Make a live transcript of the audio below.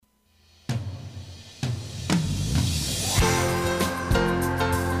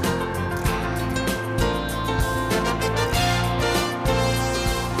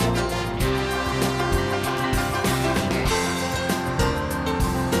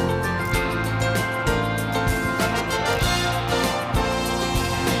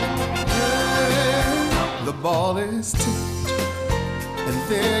his teacher, and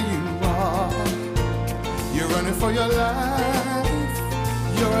there you are. You're running for your life.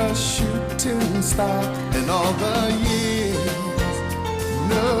 You're a shooting star. In all the years,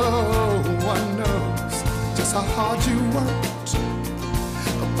 no one knows just how hard you worked.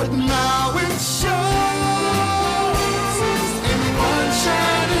 But now it shows in one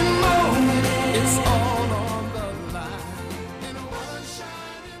shining moment. It's all on the line. In one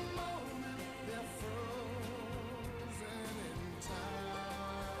shining moment, they're frozen in time.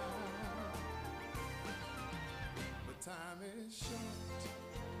 But time is short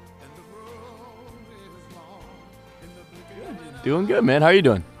and the road is long. In the blink of an eye. Doing good, man. How are you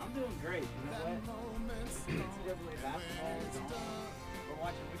doing? I'm doing great. You know what? NCAA basketball is on. We're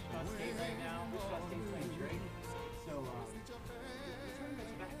watching Wichita State right now. Wichita State's playing Drake. So, let's turn this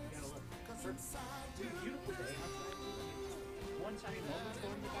back. You gotta look. Beautiful day outside. One shiny moment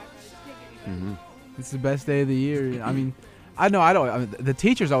going in the back. I just can't get any better. It's the best day of the year. I mean, I mean, the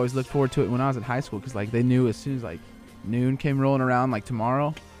teachers always looked forward to it when I was in high school because, like, they knew as soon as, like, noon came rolling around, like,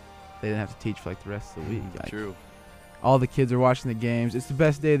 tomorrow, they didn't have to teach for, like, the rest of the week. Like, True. all the kids are watching the games. It's the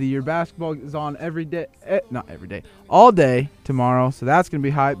best day of the year. Basketball is on every day. Not every day. All day tomorrow. So that's going to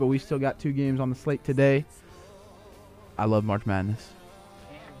be hype. But we still got 2 games on the slate today. I love March Madness.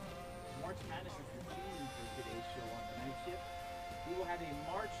 And March Madness is the theme for today's show on the night shift. We will have a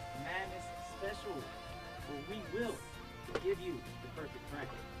March Madness special where we will give you the perfect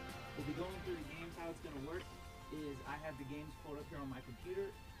bracket. We'll be going through the games. How it's going to work is I have the games pulled up here on my computer.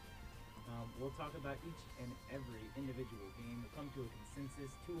 We'll talk about each and every individual game. We'll come to a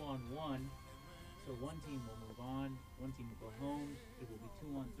consensus 2-on-1. So one team will move on, one team will go home. It will be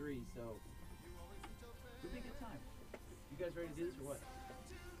 2-on-3. So it'll be a good time. You guys ready to do this or what?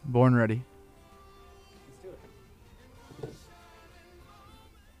 Born ready. Let's do it.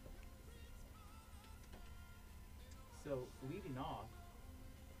 So leading off,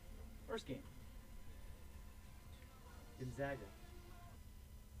 first game, Gonzaga,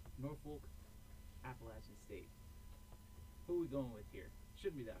 Norfolk, Appalachian State. Who are we going with here?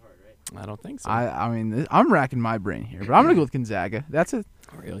 Shouldn't be that hard, right? I don't think so. I mean, I'm racking my brain here, but I'm gonna go with Gonzaga. That's it.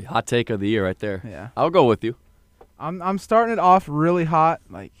 Really hot take of the year right there. Yeah. I'll go with you. I'm starting it off really hot,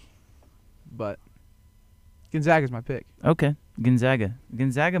 like, but Gonzaga's my pick. Okay, Gonzaga.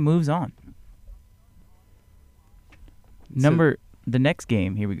 Gonzaga moves on. The next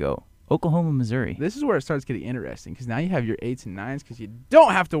game, here we go. Oklahoma, Missouri. This is where it starts getting interesting because now you have your 8s and 9s because you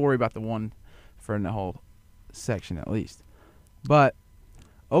don't have to worry about the one for the whole section at least. But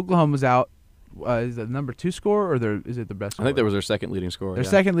Oklahoma's out. Is it the number 2 scorer or is it the best scorer? I think that was their second leading scorer. Their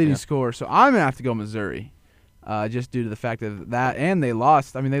second leading scorer. So I'm going to have to go Missouri just due to the fact of that. And they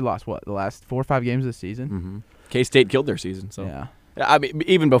lost. I mean, they lost, what, the last 4 or 5 games of the season? Mm-hmm. K-State killed their season. So. Yeah. I mean,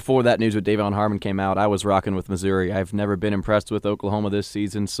 even before that news with Davon Harmon came out, I was rocking with Missouri. I've never been impressed with Oklahoma this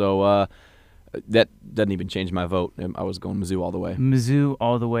season, so that doesn't even change my vote. I was going Mizzou all the way. Mizzou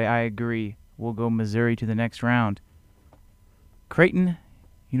all the way, I agree. We'll go Missouri to the next round. Creighton,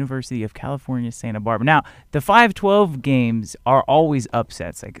 University of California, Santa Barbara. Now, the 5-12 games are always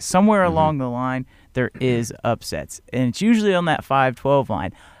upsets. Like somewhere along the line, there is upsets, and it's usually on that 5-12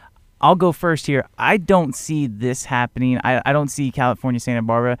 line. I'll go first here. I don't see this happening. I don't see California, Santa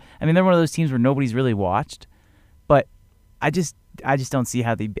Barbara. I mean, they're one of those teams where nobody's really watched, but I just don't see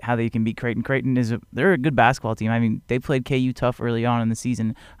how they can beat Creighton. Creighton they're a good basketball team. I mean, they played KU tough early on in the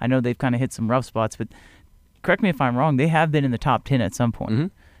season. I know they've kind of hit some rough spots, but correct me if I'm wrong. They have been in the top 10 at some point. Mm-hmm.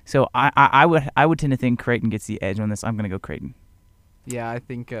 So I would tend to think Creighton gets the edge on this. I'm going to go Creighton. Yeah, I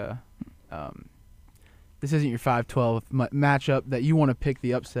think this isn't your 5-12 matchup that you want to pick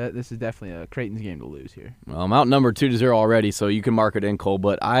the upset. This is definitely a Creighton's game to lose here. Well, I'm outnumbered 2-0 already, so you can mark it in, Cole.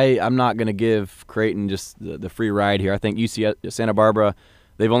 But I'm not going to give Creighton just the free ride here. I think Santa Barbara,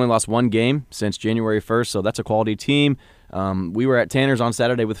 they've only lost 1 game since January 1st, so that's a quality team. We were at Tanner's on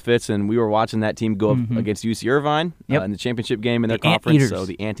Saturday with Fitz, and we were watching that team go up against UC Irvine in the championship game in their conference. Anteaters. So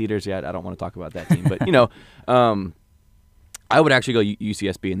the Anteaters, I don't want to talk about that team. But, I would actually go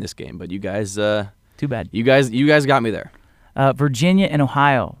UCSB in this game. But you guys... Too bad. You guys got me there. Virginia and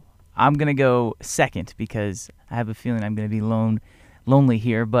Ohio. I'm going to go second because I have a feeling I'm going to be lonely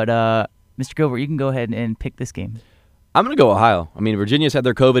here. But, Mr. Gilbert, you can go ahead and pick this game. I'm going to go Ohio. I mean, Virginia's had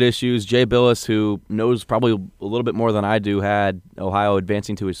their COVID issues. Jay Billis, who knows probably a little bit more than I do, had Ohio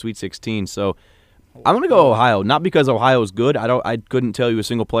advancing to a Sweet 16. So I'm going to go Ohio, not because Ohio is good. I couldn't tell you a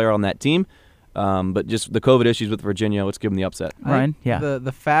single player on that team. But just the COVID issues with Virginia, let's give them the upset. Ryan, yeah.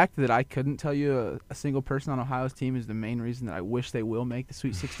 The fact that I couldn't tell you a single person on Ohio's team is the main reason that I wish they will make the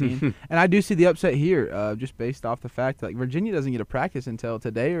Sweet 16. And I do see the upset here, just based off the fact that Virginia doesn't get to practice until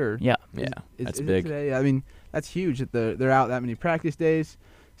today or Yeah. That's is big. It today? I mean, that's huge that they're out that many practice days.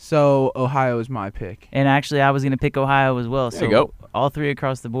 So Ohio is my pick. And actually, I was going to pick Ohio as well. There you go. All three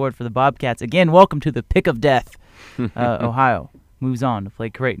across the board for the Bobcats. Again, welcome to the pick of death. Ohio moves on to play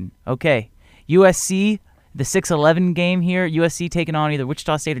Creighton. Okay, USC, the 6-11 game here. USC taking on either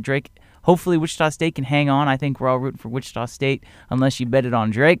Wichita State or Drake. Hopefully, Wichita State can hang on. I think we're all rooting for Wichita State, unless you bet it on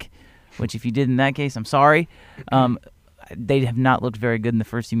Drake, which if you did in that case, I'm sorry. They have not looked very good in the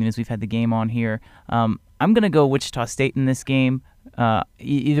first few minutes we've had the game on here. I'm going to go Wichita State in this game.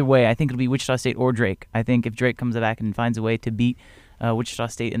 Either way, I think it'll be Wichita State or Drake. I think if Drake comes back and finds a way to beat Wichita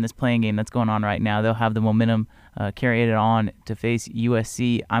State in this playing game that's going on right now, they'll have the momentum carrying it on to face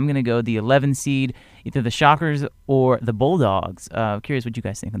USC. I'm going to go the 11 seed, either the Shockers or the Bulldogs. Curious what you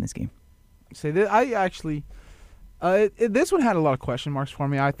guys think on this game. I actually, this one had a lot of question marks for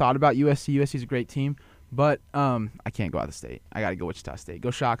me. I thought about USC. USC's a great team. But I can't go out of the state. I got to go Wichita State.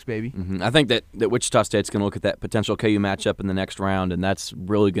 Go Shocks, baby. I think that Wichita State's going to look at that potential KU matchup in the next round, and that's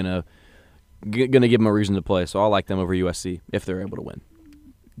really going to give them a reason to play. So I like them over USC if they're able to win.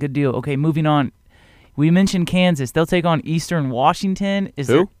 Good deal. Okay, moving on. We mentioned Kansas. They'll take on Eastern Washington. Is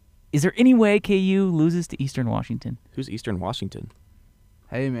there any way KU loses to Eastern Washington? Who's Eastern Washington?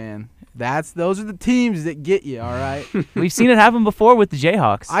 Hey, man. Those are the teams that get you, all right? We've seen it happen before with the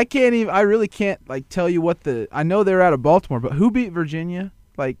Jayhawks. I really can't tell you I know they're out of Baltimore, but who beat Virginia?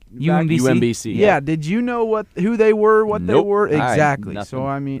 UMBC. Yeah. Did you know who they were, what they Nope. were? Exactly. Nothing. So,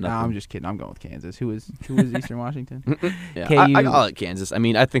 I mean, Nothing. I'm just kidding. I'm going with Kansas. Who is Eastern Washington? Yeah, KU. I like Kansas. I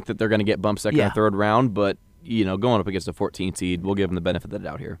mean, I think that they're going to get bumped second Yeah. or third round, but going up against a 14 seed, we'll give them the benefit of the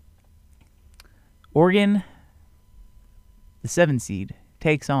doubt here. Oregon, the 7 seed,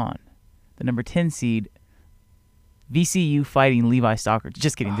 takes on the number 10 seed, VCU Fighting Levi Stockards.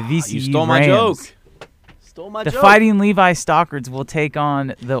 Just kidding. The VCU You stole my Rams. joke. Stole my The joke. Fighting Levi Stockards will take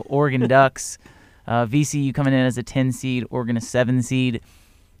on the Oregon Ducks. VCU coming in as a 10 seed, Oregon a 7 seed.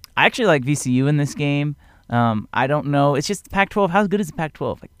 I actually like VCU in this game. I don't know. It's just Pac-12. How good is the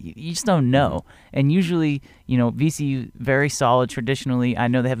Pac-12? You just don't know. And usually, VCU very solid traditionally. I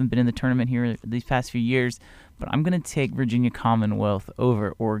know they haven't been in the tournament here these past few years, but I'm going to take Virginia Commonwealth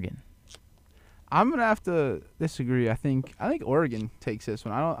over Oregon. I'm gonna have to disagree. I think Oregon takes this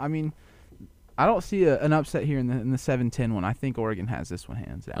one. I don't see an upset here in the 7-10 one. I think Oregon has this one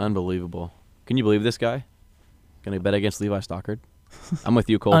hands down. Unbelievable. Can you believe this guy? Going to bet against Levi Stockard? I'm with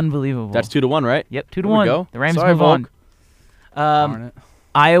you, Cole. Unbelievable. That's 2-1, right? Yep, 2-1. There we go. The Rams Sorry, move Volk. on. Darn it.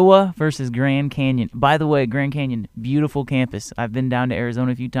 Iowa versus Grand Canyon. By the way, Grand Canyon, beautiful campus. I've been down to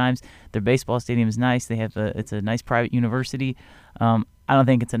Arizona a few times. Their baseball stadium is nice. It's a nice private university. I don't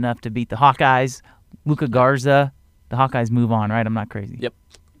think it's enough to beat the Hawkeyes. Luka Garza. The Hawkeyes move on, right? I'm not crazy. Yep.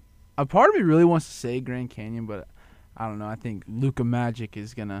 A part of me really wants to say Grand Canyon, but I don't know. I think Luka Magic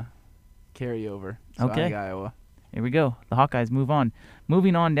is gonna carry over. So Okay. I think Iowa. Here we go. The Hawkeyes move on.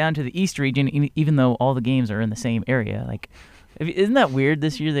 Moving on down to the East region, even though all the games are in the same area. Isn't that weird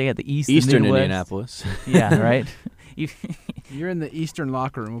this year? They got the East and Eastern Midwest. Indianapolis. Yeah, right? You're in the Eastern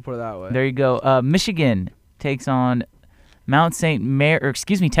locker room. We'll put it that way. There you go. Michigan takes on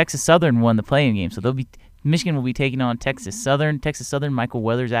Texas Southern won the playing game, so Michigan will be taking on Texas Southern. Texas Southern, Michael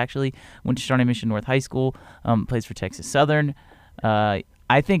Weathers actually went to Shawnee Mission North High School, plays for Texas Southern.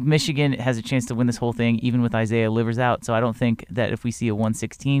 I think Michigan has a chance to win this whole thing, even with Isaiah Livers out. So I don't think that if we see a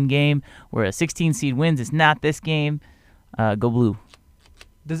 1-16 game where a 16 seed wins, it's not this game. Go blue.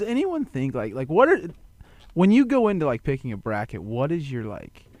 Does anyone think when you go into picking a bracket, what is your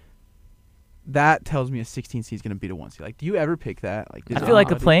that tells me a 16 seed is going to beat a 1 seed. Do you ever pick that? I feel like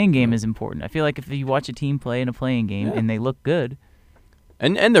the playing game is important. I feel like if you watch a team play in a playing game and they look good.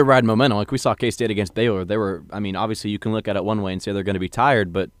 And they're riding momentum. Like we saw K-State against Baylor. They were, obviously you can look at it one way and say they're going to be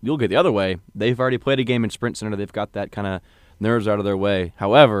tired, but you'll get the other way. They've already played a game in Sprint Center. They've got that kind of nerves out of their way.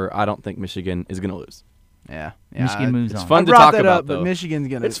 However, I don't think Michigan is going to lose. Yeah. Michigan moves on. It's fun I to brought talk that about, up, though. but Michigan's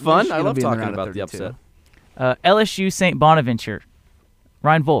going to. It's fun. I love talking about the upset. LSU St. Bonaventure.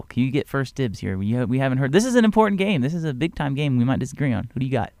 Ryan Volk, you get first dibs here. We haven't heard. This is an important game. This is a big-time game we might disagree on. Who do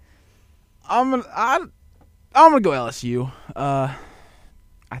you got? I'm gonna go LSU.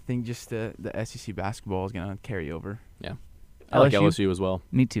 I think just the SEC basketball is gonna carry over. Yeah. I like LSU? LSU as well.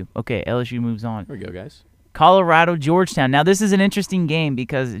 Me too. Okay, LSU moves on. Here we go, guys. Colorado, Georgetown. Now, this is an interesting game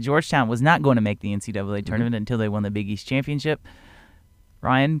because Georgetown was not going to make the NCAA tournament until they won the Big East Championship.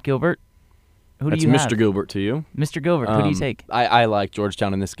 Ryan Gilbert, Who That's do you Mr. have? Gilbert to you. Mr. Gilbert, who do you take? I like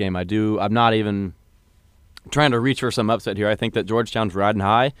Georgetown in this game. I do. I'm not even trying to reach for some upset here. I think that Georgetown's riding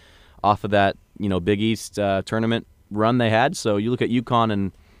high off of that, Big East tournament run they had. So you look at UConn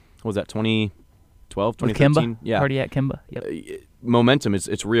and what was that, 2012, With 2013? Kimba? Yeah. Cardiac Kimba. Yep. Momentum,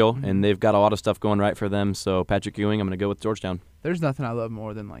 it's real, and they've got a lot of stuff going right for them. So Patrick Ewing, I'm going to go with Georgetown. There's nothing I love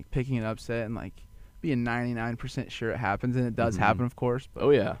more than like picking an upset and like being 99% sure it happens, and it does happen, of course. But Oh,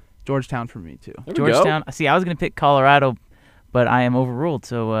 yeah. Georgetown for me too. There we go. Georgetown. See, I was going to pick Colorado, but I am overruled.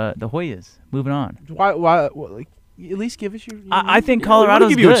 So the Hoyas. Moving on. Why like, at least give us your. I think Yeah, we wanna Colorado's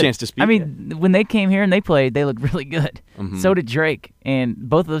give you good. a chance to speak. I mean, when they came here and they played, they looked really good. So did Drake, and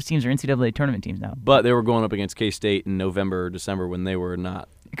both of those teams are NCAA tournament teams now. But they were going up against K-State in November or December when they were not.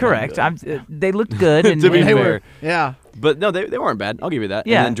 Correct. good. They looked good. And, To be and fair. they were- Yeah. But no, they weren't bad. I'll give you that.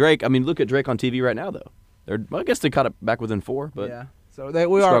 Yeah. And then Drake, I mean, look at Drake on TV right now, though. I guess they caught it back within 4, but yeah. So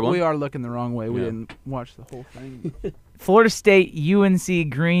we struggling. are looking the wrong way. We Yeah. didn't watch the whole thing. Florida State, UNC,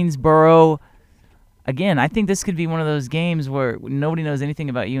 Greensboro. Again, I think this could be one of those games where nobody knows anything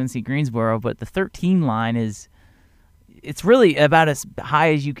about UNC Greensboro, but the 13 line it's really about as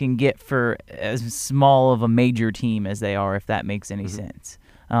high as you can get for as small of a major team as they are, if that makes any sense.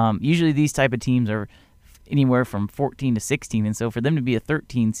 Usually these type of teams are anywhere from 14 to 16, and so for them to be a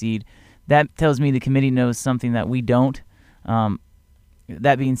 13 seed, that tells me the committee knows something that we don't.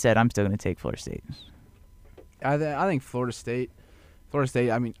 That being said, I'm still going to take Florida State. I think Florida State.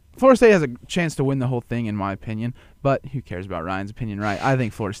 I mean, Florida State has a chance to win the whole thing, in my opinion. But who cares about Ryan's opinion, right? I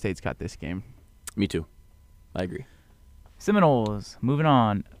think Florida State's got this game. me too. I agree. Seminoles, moving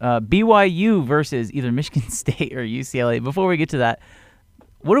on. BYU versus either Michigan State or UCLA. Before we get to that,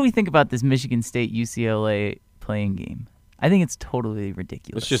 what do we think about this Michigan State-UCLA playing game? I think it's totally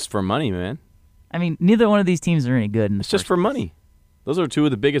ridiculous. It's just for money, man. I mean, neither one of these teams are any good. It's just for money. Those are two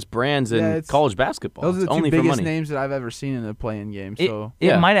of the biggest brands in it's- college basketball. Those are It's the two only for biggest money. names that I've ever seen in a playing game. It, So it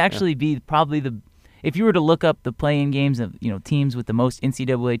Yeah, might yeah. actually be probably if you were to look up the playing games of teams with the most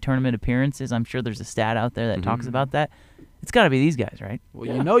NCAA tournament appearances, I'm sure there's a stat out there that talks about that. It's got to be these guys, right? well,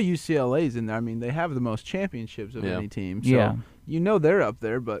 Yeah. UCLA's in there. I mean, they have the most championships of Yeah. any team. So Yeah. they're up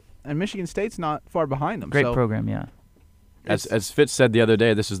there, and Michigan State's not far behind them. Great so program, yeah. As Fitz said the other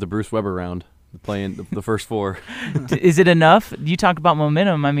day, this is the Bruce Weber round, playing the first 4. Is it enough? You talk about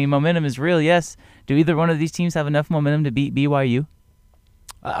momentum. I mean, momentum is real, yes. Do either one of these teams have enough momentum to beat BYU?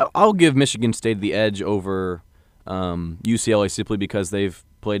 I'll give Michigan State the edge over UCLA simply because they've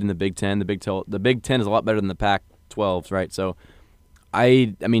played in the Big Ten. The Big Ten is a lot better than the Pac-12s, right? So,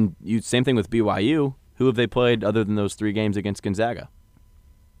 I mean, same thing with BYU. Who have they played other than those 3 games against Gonzaga?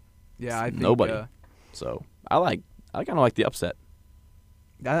 yeah, I think Nobody. So I kind of like the upset.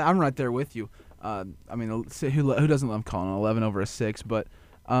 I'm right there with you. I mean, who doesn't love calling an 11 over a 6? But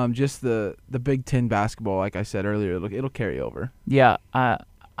just the Big Ten basketball, like I said earlier, it'll carry over. Yeah, I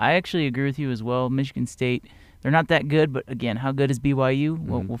actually agree with you as well. Michigan State, they're not that good, but again, how good is BYU?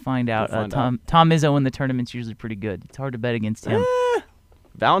 We'll find out. We'll find out. Tom Izzo in the tournament's usually pretty good. It's hard to bet against him.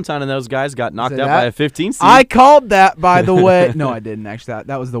 Valentine and those guys got knocked Is it out that? by a 15 seed. I called that, by the way. No, I didn't actually.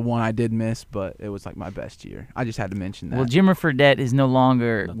 That was the one I did miss, but it was like my best year. I just had to mention that. Well, Jimmer Fredette is no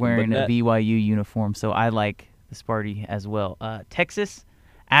longer Nothing wearing but a net. BYU uniform, so I like the Sparty as well. Texas,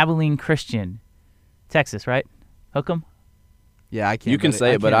 Abilene Christian. Texas, right? Hook 'em? yeah, I can't. You can bet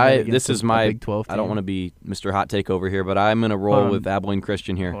say I it, but can't bet this against is a my. Big 12 I don't team. want to be Mr. Hot Take over here, but I'm gonna roll Hold on. with Abilene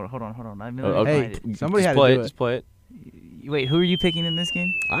Christian here. Hold on. I'm Oh, Hey, excited. somebody just had to play do it. it. Just play it. Wait, who are you picking in this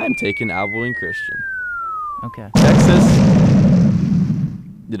game? I'm taking Abilene Christian. Okay. Texas.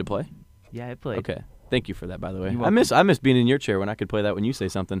 Did it play? Yeah, it played. Okay. Thank you for that, by the way. You're I miss being in your chair when I could play that when you say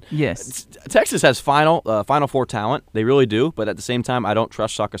something. Yes. Texas has Final Four talent. They really do. But at the same time, I don't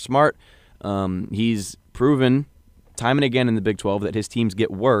trust Shaka Smart. He's proven time and again in the Big 12 that his teams get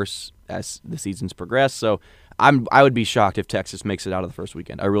worse as the seasons progress. So I would be shocked if Texas makes it out of the first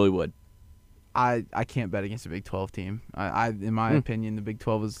weekend. I really would. I can't bet against a Big 12 team. In my opinion, the Big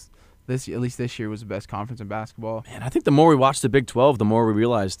 12 is at least this year was the best conference in basketball. And I think the more we watch the Big 12, the more we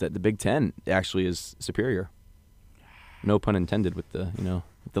realize that the Big 10 actually is superior. No pun intended with the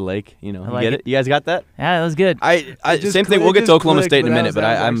with the lake. I You like get it. it? You guys got that? Yeah, that was good. I just same thing. cli- We'll it get to just Oklahoma clicked, State in a but minute, but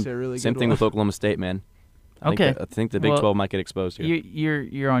that was I'm actually a really same good thing one. with Oklahoma State, man. I think the Big Well, 12 might get exposed here.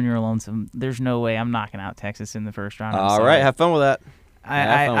 You're on your lonesome. There's no way I'm knocking out Texas in the first round. I'm All sorry. right, have fun with that.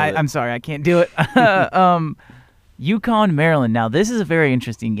 Have fun with it. I'm sorry, I can't do it. UConn, Maryland. Now this is a very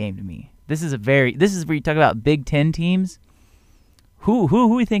interesting game to me. This is where you talk about Big Ten teams. Who are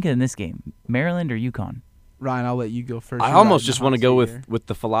we thinking in this game? Maryland or UConn? Ryan, I'll let you go first. I You're almost riding just the want to hot go seat here. with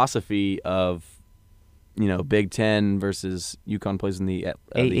the philosophy of Big Ten versus UConn plays in the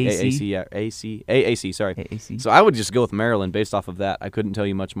AAC? AAC. Sorry. AAC. So I would just go with Maryland based off of that. I couldn't tell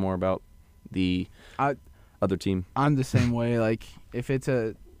you much more about the other team. I'm the same way. Like, if it's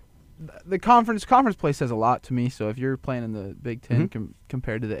the conference play says a lot to me. So if you're playing in the Big Ten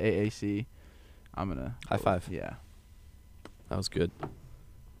compared to the AAC, I'm gonna high five. Yeah, That was good.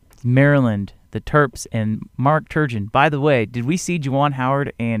 Maryland, the Terps, and Mark Turgeon. By the way, did we see Juwan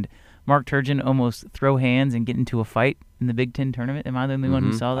Howard and Mark Turgeon almost throw hands and get into a fight in the Big Ten tournament? Am I the only one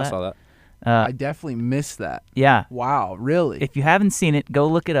who saw that? I saw that. I definitely missed that. Yeah. Wow, really? If you haven't seen it, go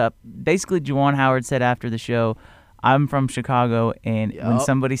look it up. Basically, Juwan Howard said after the show, I'm from Chicago, and when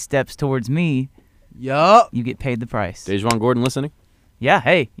somebody steps towards me, you get paid the price. Dejuan Gordon listening? Yeah,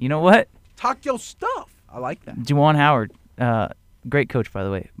 hey, you know what? Talk your stuff. I like that. Juwan Howard, great coach, by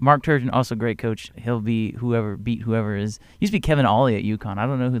the way. Mark Turgeon, also great coach. He'll be beat whoever is. Used to be Kevin Ollie at UConn. I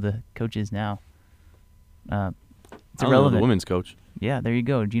don't know who the coach is now. It's I don't know irrelevant. the women's coach. Yeah, there you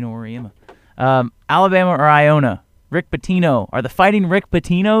go, Gino Oriema. Alabama or Iona? Rick Pitino. Are the Fighting Rick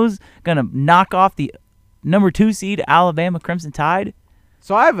Pitino's going to knock off the number 2 seed Alabama Crimson Tide?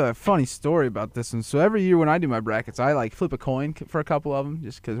 So I have a funny story about this one. So every year when I do my brackets, I flip a coin for a couple of them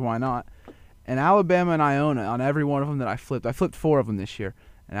just because why not? And Alabama and Iona, on every one of them that I flipped 4 of them this year,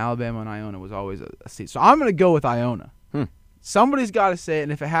 and Alabama and Iona was always a seed. So I'm going to go with Iona. Somebody's got to say it,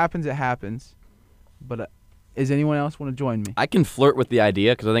 and if it happens, it happens. But does anyone else want to join me? I can flirt with the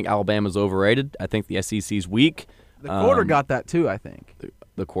idea because I think Alabama's overrated. I think the SEC's weak. The quarter got that too, I think.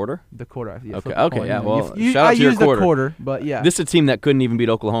 The quarter? The quarter. Yeah, Okay, yeah. Well, I shout out to your used quarter. the quarter, but yeah. This is a team that couldn't even beat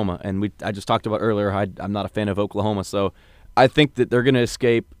Oklahoma, and I just talked about earlier. I'm not a fan of Oklahoma, so I think that they're going to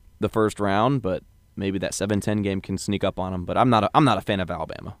escape the first round, but maybe that 7-10 game can sneak up on them. But I'm not a fan of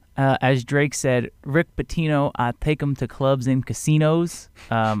Alabama. As Drake said, Rick Pitino, I take him to clubs and casinos.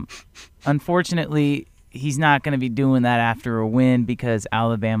 Unfortunately, he's not going to be doing that after a win because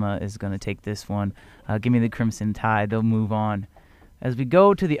Alabama is going to take this one. Give me the Crimson Tide. They'll move on. As we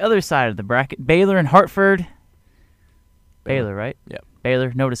go to the other side of the bracket, Baylor and Hartford. Baylor, right? Yep.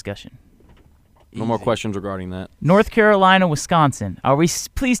 Baylor, no discussion. No more questions regarding that. North Carolina, Wisconsin.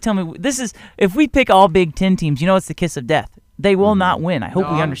 Please tell me, if we pick all Big Ten teams, it's the kiss of death. They will not win. I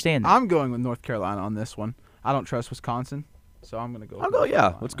hope we understand that. I'm going with North Carolina on this one. I don't trust Wisconsin, so I'm going to go. I'll go,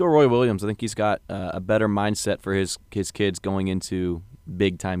 yeah. Let's go Roy Williams. I think he's got a better mindset for his kids going into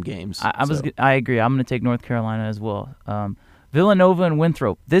big-time games. I agree. I'm going to take North Carolina as well. Villanova and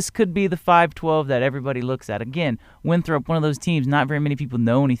Winthrop. This could be the 5-12 that everybody looks at. Again, Winthrop, one of those teams not very many people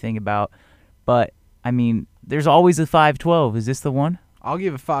know anything about. But, there's always a 5-12. Is this the one? I'll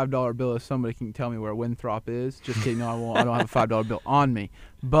give a $5 bill if somebody can tell me where Winthrop is. Just kidding. No, I won't. I don't have a $5 bill on me.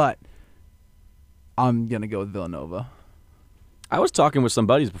 But I'm going to go with Villanova. I was talking with some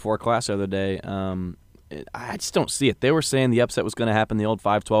buddies before class the other day. I just don't see it. They were saying the upset was going to happen, the old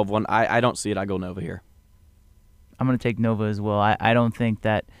 5-12 one. I don't see it. I go Nova here. I'm going to take Nova as well. I don't think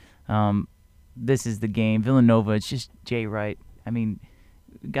that this is the game. Villanova, it's just Jay Wright.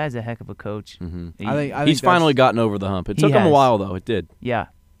 The guy's a heck of a coach. Mm-hmm. I think he's finally gotten over the hump. It took him a while, though. It did. Yeah.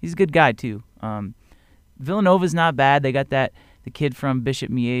 He's a good guy, too. Villanova's not bad. They got the kid from Bishop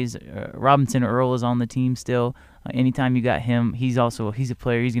Miers, Robinson Earl is on the team still. Anytime you got him, he's a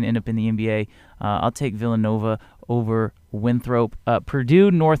player. He's going to end up in the NBA. I'll take Villanova over Winthrop.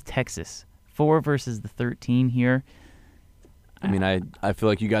 Purdue, North Texas. 4 versus the 13 here. I feel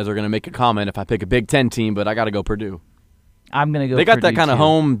like you guys are going to make a comment if I pick a Big Ten team, but I got to go Purdue. I'm going to go They got Purdue that kind of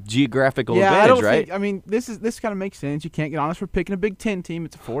home geographical advantage, right? This kind of makes sense. You can't get honest for picking a Big Ten team.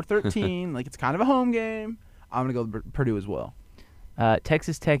 It's a 4-13. It's kind of a home game. I'm going to go with Purdue as well.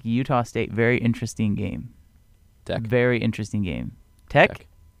 Texas Tech, Utah State, very interesting game. Tech. Very interesting game. Tech?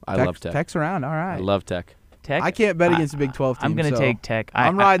 I love Tech. Tech's around, all right. I love Tech. Tech? I can't bet against the Big 12 team. I'm going to take Tech.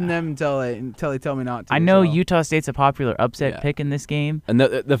 I'm riding them until they tell me not to. I know Utah State's a popular upset pick in this game. And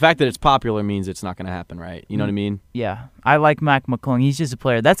the fact that it's popular means it's not going to happen, right? You know what I mean? Yeah. I like Mac McClung. He's just a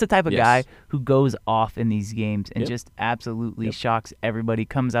player. That's the type of guy who goes off in these games and just absolutely shocks everybody,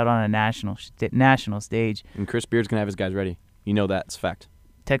 comes out on a national stage. And Chris Beard's going to have his guys ready. You know that's a fact.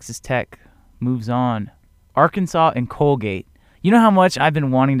 Texas Tech moves on. Arkansas and Colgate. You know how much I've been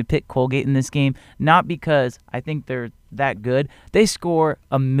wanting to pick Colgate in this game? Not because I think they're that good. They score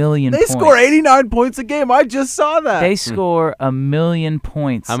 1 million points. They score 89 points a game. I just saw that. They score 1 million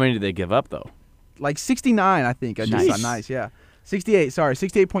points. How many did they give up, though? Like 69, I think. I just saw. Nice, yeah. 68, sorry.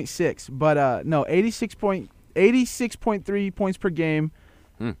 68.6. But, no, 86.3 points per game.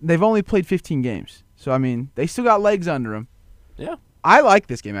 They've only played 15 games. So, they still got legs under them. Yeah. I like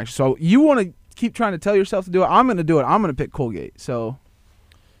this game, actually. So, you want to keep trying to tell yourself to do it. I'm going to do it. I'm going to pick Colgate. So,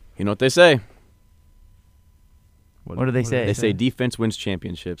 you know what they say. What do they say? They say defense wins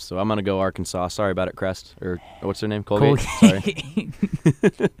championships. So I'm gonna go Arkansas. Sorry about it, Crest. Or what's their name? Colgate. Sorry.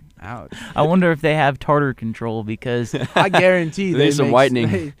 Ouch. I wonder if they have tartar control because I guarantee They need some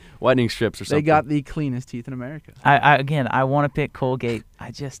whitening whitening strips or something. They got the cleanest teeth in America. I want to pick Colgate.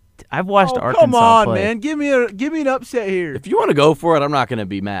 I've watched Arkansas come on, play. man. Give me an upset here. If you want to go for it, I'm not gonna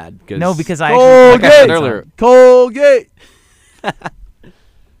be mad. No, because I like I said Arkansas. earlier, Colgate.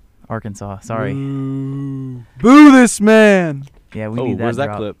 Arkansas. Sorry. Boo this man. Yeah, we need that. Where's that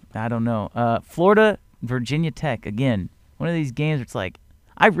drop. clip? I don't know. Florida, Virginia Tech. Again, one of these games where it's like,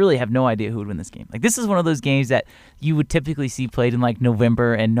 I really have no idea who would win this game. Like, this is one of those games that you would typically see played in, like,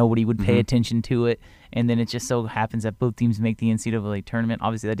 November, and nobody would pay attention to it. And then it just so happens that both teams make the NCAA tournament.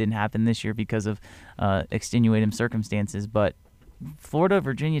 Obviously, that didn't happen this year because of extenuating circumstances. But Florida,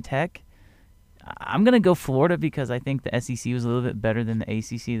 Virginia Tech, I'm going to go Florida because I think the SEC was a little bit better than the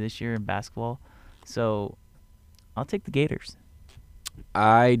ACC this year in basketball. So I'll take the Gators.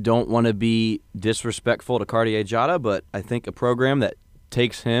 I don't want to be disrespectful to Cartier Jada, but I think a program that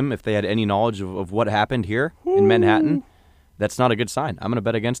takes him, if they had any knowledge of what happened here in Manhattan, that's not a good sign. I'm going to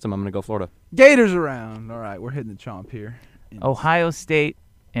bet against him. I'm going to go Florida. Gators around. All right, we're hitting the chomp here. Ohio State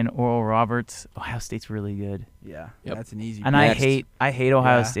and Oral Roberts. Ohio State's really good. Yeah, Yep. that's an easy And pick. I hate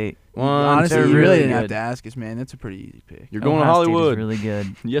Ohio Yeah. State. Honestly, they're you really really didn't have good. to ask us, man. That's a pretty easy pick. You're going Ohio to State Hollywood. is really good.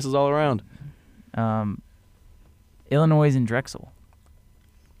 Yeses all around. Illinois and Drexel.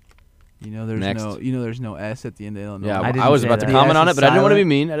 There's Next. there's no S at the end of Illinois. Yeah, I didn't I was say about to that. comment The on S it, is but I didn't want to be silent.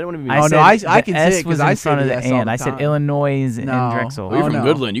 mean. I didn't want to be mean. Oh, no, said I the can say S it 'cause was I in say front of the the S all and. the I said time. Illinois and No. Drexel. Oh, you're from no.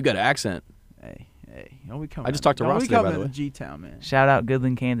 Goodland. You got an accent. Hey, don't we come? I just talked to Ross today, by the way. G-Town, man. Shout out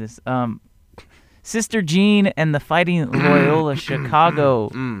Goodland, Kansas. Sister Jean and the Fighting Loyola Chicago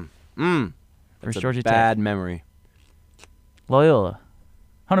versus It's a Georgia bad Tech. memory. Loyola,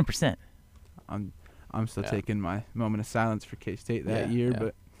 100%. I'm still Yeah. taking my moment of silence for K-State that Yeah, year, yeah.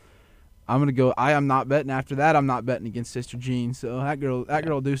 but I'm gonna go. I am not betting after that. I'm not betting against Sister Jean. So that girl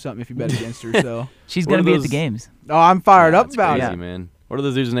will do something if you bet against her. So She's What going are to be at the those- games. I'm fired up That's about crazy, it. man. What are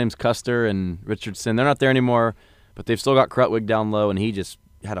those dudes' names? Custer and Richardson. They're not there anymore, but they've still got Krutwig down low, and he just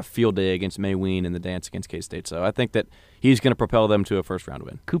had a field day against May Ween in the dance against K-State. So I think that he's going to propel them to a first-round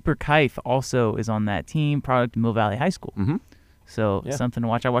win. Cooper Kife also is on that team, product of Mill Valley High School. Mm-hmm. So Yeah. something to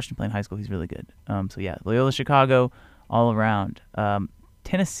watch. I watched him play in high school. He's really good. So yeah, Loyola Chicago all around.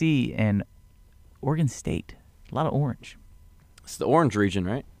 Tennessee and Oregon State. A lot of orange. It's the Orange region,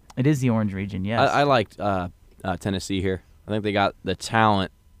 right? It is the orange region, yes. I liked Tennessee here. I think they got the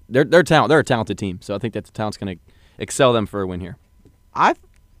talent. They're a talented team, so I think that the talent's going to excel them for a win here.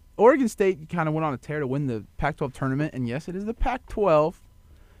 Oregon State kind of went on a tear to win the Pac-12 tournament, and yes, it is the Pac-12.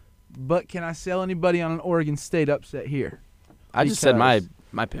 But can I sell anybody on an Oregon State upset here? I just said my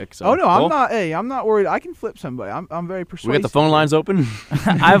Because- pick. So Oh no, cool. I'm not. Hey, I'm not worried. I can flip somebody. I'm very persuasive. We got the phone lines open.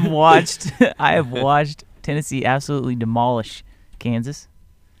 I have watched Tennessee absolutely demolish Kansas.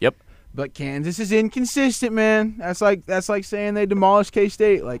 But Kansas is inconsistent, man. That's like saying they demolished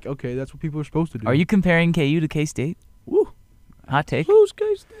K-State. Like, okay, that's what people are supposed to do. Are you comparing KU to K-State? Woo. Hot take. Who's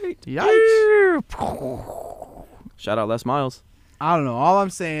K-State? Yikes. Shout out Les Miles. I don't know. All I'm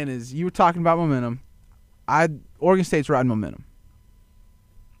saying is you were talking about momentum. Oregon State's riding momentum.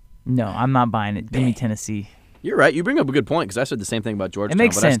 No, I'm not buying it. Give me Tennessee. You're right. You bring up a good point because I said the same thing about Georgetown.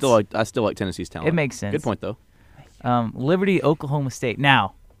 makes but sense. I still like Tennessee's talent. It makes sense. Good point though. Liberty, Oklahoma State.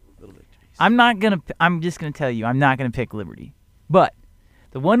 Now, I'm just gonna tell you, I'm not gonna pick Liberty. But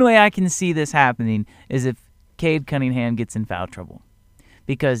the one way I can see this happening is if Cade Cunningham gets in foul trouble,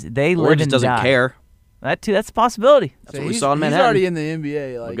 because they Or live just and doesn't die. care. That too. That's a possibility. That's what we saw in He's Manhattan. already in the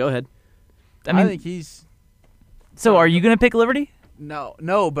NBA. Well, Like, go ahead. I mean, think he's so are you gonna pick Liberty?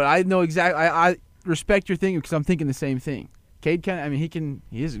 no. But I know exactly. I respect your thinking because I'm thinking the same thing. Cade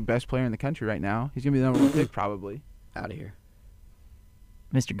he is the best player in the country right now. He's gonna be the number one pick probably. Out of here.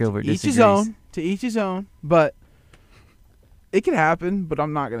 Mr. Gilbert Each disagrees. his own. To each his own. But it could happen. But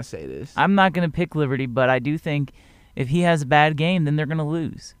I'm not gonna say this. I'm not gonna pick Liberty, but I do think if he has a bad game, then they're gonna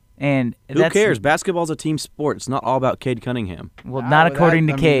lose. And Who cares? Basketball's a team sport. It's not all about Cade Cunningham. Well, Ah, not but according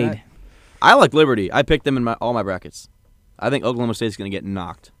that- to I mean, Cade. I like Liberty. I picked them in all my brackets. I think Oklahoma State's going to get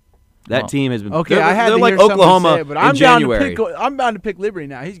knocked. That Well, team has been Okay, they're, I had they're to like hear someone Oklahoma say it, but in I'm January. bound to pick Liberty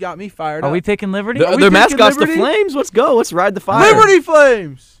now. He's got me fired Are up. we picking Liberty? Their we their picking mascot's Liberty? the Flames. Let's go. Let's ride the fire. Liberty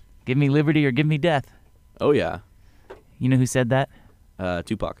Flames. Give me Liberty or give me death. Oh yeah. You know who said that?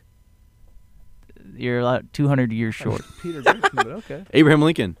 Tupac. You're about 200 years short. Peter Griffin, but okay. Abraham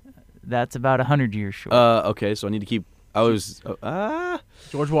Lincoln. That's about 100 years short. Okay, so I need to keep. I was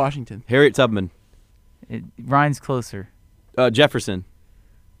George Washington. Harriet Tubman, Ryan's closer. Jefferson,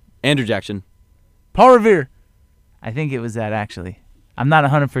 Andrew Jackson. Paul Revere. I think it was that actually. I'm not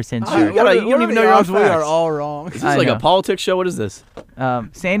 100% Oh, sure. you don't even know your own We are facts. all wrong. Is this I like know. a politics show? What is this?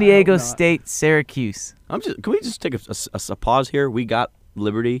 San Diego not. State, Syracuse. Can we just take a pause here? We got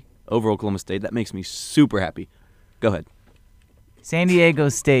Liberty over Oklahoma State. That makes me super happy. Go ahead. San Diego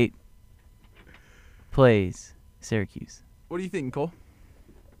State plays Syracuse. What do you think, Cole?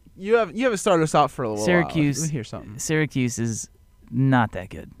 You haven't started us out for a little while. Syracuse. Let me hear something. Syracuse is not that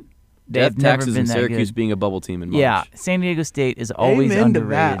good. They've Death never taxes been and that Syracuse good. being a bubble team in March. Yeah, San Diego State is always Amen to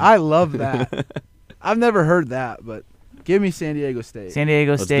underrated. that. I love that. I've never heard that, but give me San Diego State. San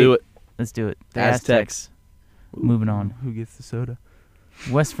Diego Let's State. do it. Let's do it. The Aztecs. Moving on. Who gets the soda?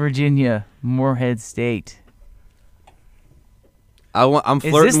 West Virginia, Morehead State. I'm this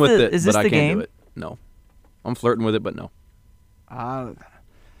flirting with the- it, is but this I the can't game? do it. No. I'm flirting with it, but no.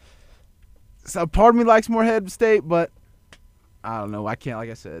 So part of me likes Morehead State, but I don't know. I can't. Like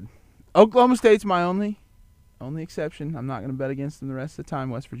I said, Oklahoma State's my only exception. I'm not going to bet against them the rest of the time.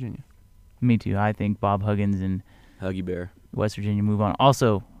 West Virginia. Me too. I think Bob Huggins and Huggy Bear. West Virginia move on.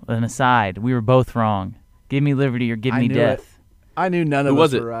 Also, an aside, we were both wrong. Give me liberty or give I me knew death. I knew none Who of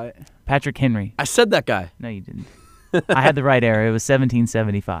was us it? were right. Patrick Henry. I said that guy. No, you didn't. I had the right era. It was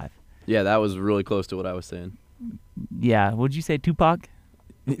 1775. Yeah, that was really close to what I was saying. Yeah. What'd you say, Tupac?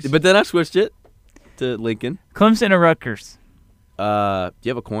 But then I switched it to Lincoln. Clemson or Rutgers? Do you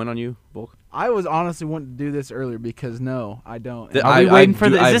have a coin on you, Volk? I was honestly wanting to do this earlier because no, I don't. The- Are we I waiting for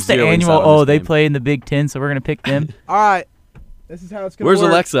do- the? I Is have this the zero insight annual? on Oh, this they game. play in the Big Ten, so we're gonna pick them. All right, this is how it's gonna Where's work.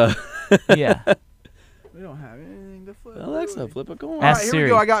 Alexa? Yeah. We don't have anything to flip. Alexa, do we? flip a coin. All Ask right, here Siri. we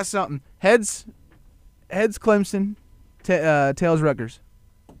go. I got something. Heads Clemson, tails Rutgers.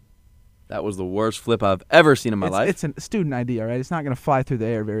 That was the worst flip I've ever seen in my life. It's a student ID, all right? It's not going to fly through the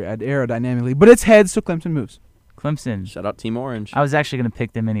air very aerodynamically, but it's heads, so Clemson moves. Clemson. Shout out Team Orange. I was actually gonna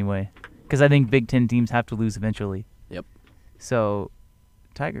pick them anyway, because I think Big Ten teams have to lose eventually. Yep. So,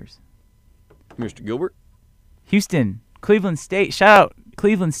 Tigers. Mr. Gilbert. Houston, Cleveland State. Shout out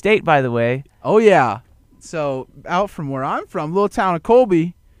Cleveland State, by the way. Oh, yeah. So, out from where I'm from, little town of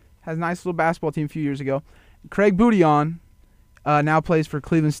Colby, has a nice little basketball team a few years ago. Craig Boudion now plays for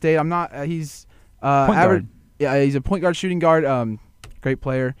Cleveland State. I'm not he's Point guard. Yeah, he's a point guard, shooting guard, great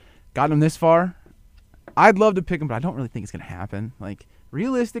player. Got him this far. I'd love to pick him, but I don't really think it's going to happen. Like,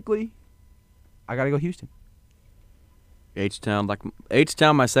 realistically, I got to go Houston. H-Town,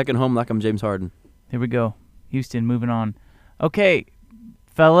 my second home, like I'm James Harden. Here we go. Houston, moving on. Okay,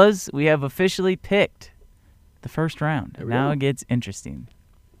 fellas, we have officially picked the first round. There we Now go. it gets interesting.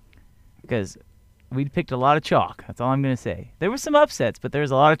 Because we picked a lot of chalk. That's all I'm going to say. There were some upsets, but there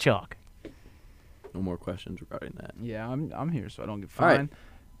was a lot of chalk. No more questions regarding that. Yeah, I'm here, so I don't get All right. fined.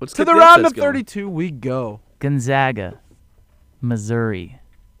 Let's To get the round upsets of going. 32 we go. Gonzaga, Missouri.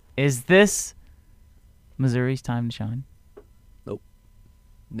 Is this Missouri's time to shine?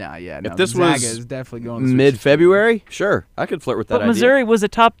 Nah, yeah. If No, this Gonzaga was is definitely going to the Sweet Mid-February? Sure. I could flirt with that But idea. Missouri was a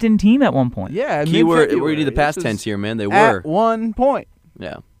top 10 team at one point. 16. Yeah, Keyword, mid-February. we need the This past is tense here, man. They At were. 1 point.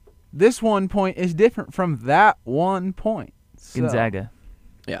 Yeah. This 1 point is different from that 1 point. So, Gonzaga.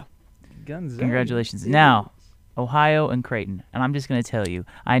 Gonzaga. Congratulations. it Now, is. Ohio and Creighton. And I'm just going to tell you,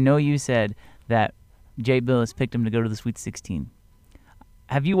 I know you said that Jay Billis picked him to go to the Sweet 16.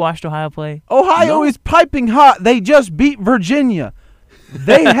 Have you watched Ohio play? Ohio No. is piping hot. They just beat Virginia.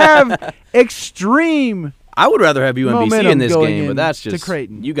 They have extreme. I would rather have UMBC Momentum in this going game, but in that's to just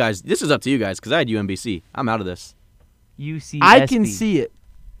Creighton. you guys. This is up to you guys because I had UMBC. I'm out of this. UCSB. I can see it.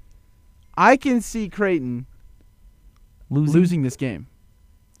 I can see Creighton losing this game.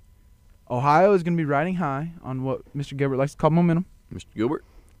 Ohio is going to be riding high on what Mr. Gilbert likes to call momentum. Mr. Gilbert.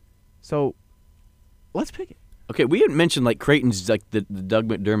 So, let's pick it. Okay, we didn't mention like Creighton's like the Doug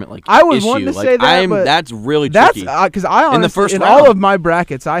McDermott like I was issue. wanting to like, say that, but that's really That's tricky. because I honestly, In the first in round. all of my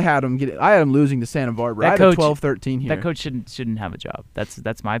brackets, I had them losing to Santa Barbara. That I had coach- a 12-13 here. That coach shouldn't have a job.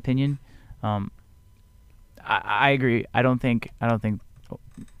 That's my opinion. I agree. I don't think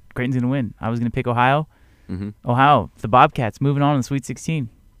Creighton's gonna win. I was gonna pick Ohio. Mhm. Ohio, the Bobcats moving on in the Sweet 16.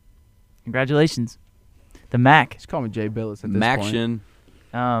 Congratulations, the MAC. Just call me Jay Billis at this point.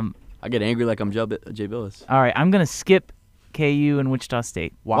 Maction. I get angry like I'm Jay Billis. All right, I'm gonna skip KU and Wichita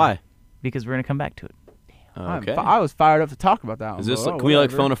State Why? because we're gonna come back to it. Okay. I was fired up to talk about that one. Is this? but, Can we like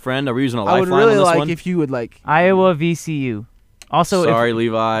whatever. phone a friend? Are we using a I would lifeline really on this like one? if you would like. Iowa VCU. Also, Sorry,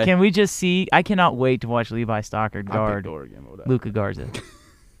 Levi. can we just see? I cannot wait to watch Levi Stockard I guard picked Oregon, but whatever. Luka Garza.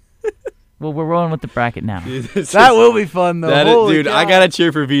 Well, we're rolling with the bracket now. That will be fun though. That is, Holy dude, I cow. gotta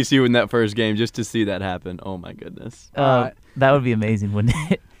cheer for VCU in that first game just to see that happen. Oh my goodness, Alright. That would be amazing, wouldn't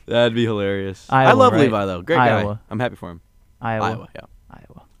it? that'd be hilarious. I Iowa, love right? Levi though, great guy. Iowa. I'm happy for him. Iowa. Yeah.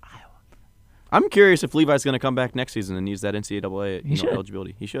 Iowa. I'm curious if Levi's going to come back next season and use that NCAA He should.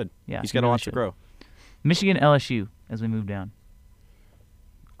 eligibility. He should. Yeah, He's he got a really lot to should. grow. Michigan, LSU, as we move down.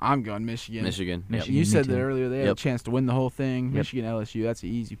 I'm going Michigan. Michigan. Michigan. You Me said too. that earlier. They had Yep. a chance to win the whole thing. Yep. Michigan, LSU. That's an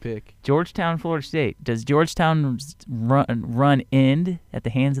easy pick. Georgetown, Florida State. Does Georgetown's run end at the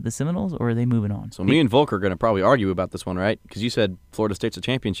hands of the Seminoles, or are they moving on? So me and Volk are going to probably argue about this one, right? Because you said Florida State's a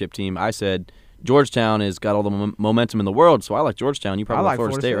championship team. I said Georgetown has got all the momentum in the world, so I like Georgetown. You probably I like like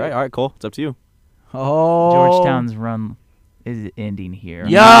Florida Florida State, State. right? All right, Cole. It's up to you. Oh, Georgetown's run is ending here.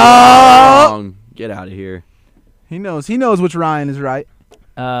 Wrong. Get out of here. He knows. He knows which Ryan is right.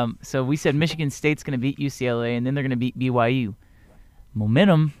 So we said Michigan State's going to beat UCLA, and then they're going to beat BYU.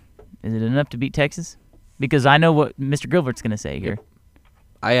 Momentum, is it enough to beat Texas? Because I know what Mr. Gilbert's going to say here.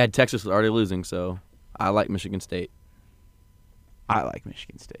 I had Texas already losing, so I like Michigan State. I like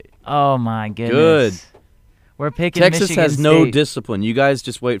Michigan State. Oh, my goodness. Good. We're picking Texas Michigan has no State. discipline. You guys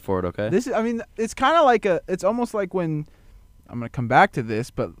just wait for it, okay? This is. I mean, it's kind of like a. It's almost like when I'm going to come back to this,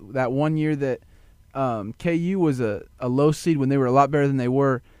 but that one year that KU was a low seed when they were a lot better than they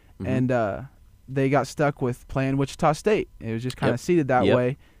were, Mhm. and they got stuck with playing Wichita State. It was just kind of Yep. seeded that Yep.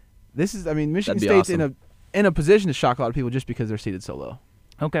 way. This is. I mean, Michigan That'd be State's awesome. in a position to shock a lot of people just because they're seeded so low.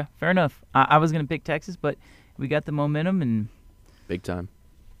 Okay, fair enough. I was going to pick Texas, but we got the momentum, and Big time.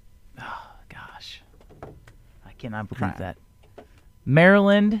 gosh, I cannot believe that.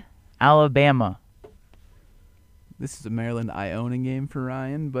 Maryland, Alabama. This is a Maryland Iona game for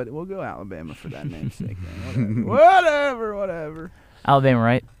Ryan, but we'll go Alabama for that namesake thing. Whatever. Alabama,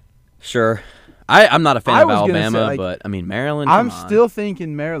 right? Sure. I'm not a fan I of was gonna say, Alabama, like, but, I mean, Maryland, I'm come on. still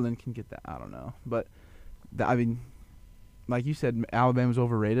thinking Maryland can get that. I don't know, but I mean, like you said, Alabama's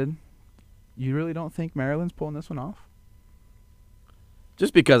overrated. You really don't think Maryland's pulling this one off?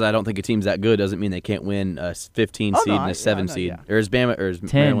 Just because I don't think a team's that good doesn't mean they can't win a 15 Oh, seed no, and I a 7 know, seed. yeah. Or is Bama or is 10.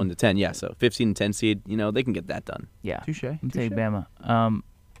 Maryland a 10? Yeah, so 15 and 10 seed, they can get that done. Yeah. Touche. I'm take Bama.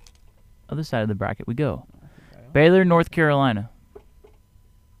 Other side of the bracket we go. Baylor, North Carolina.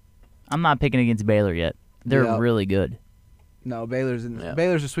 I'm not picking against Baylor yet. They're Yeah. really good. No, Baylor's Yeah.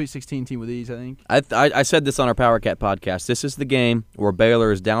 Baylor's a Sweet 16 team with these, I think. I said this on our Power Cat podcast. This is the game where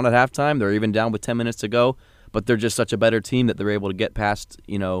Baylor is down at halftime. They're even down with 10 minutes to go, but they're just such a better team that they're able to get past,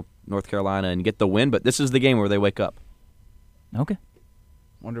 North Carolina and get the win. But this is the game where they wake up. Okay.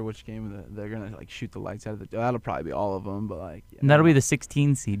 Wonder which game they're gonna shoot the lights out of the. That'll probably be all of them, but yeah. And that'll be the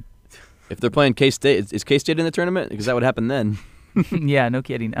 16 seed. If they're playing K-State, is K-State in the tournament? Because that would happen then. Yeah, no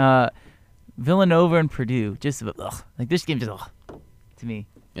kidding. Villanova and Purdue. Just ugh. This game just to me.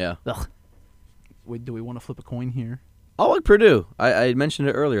 Yeah. Ugh. Wait, do we want to flip a coin here? I like Purdue. I mentioned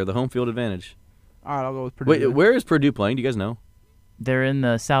it earlier, the home field advantage. All right, I'll go with Purdue. Wait, then. where is Purdue playing? Do you guys know? They're in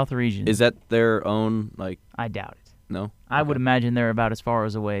the South region. Is that their own, I doubt it. no? I would Okay. imagine they're about as far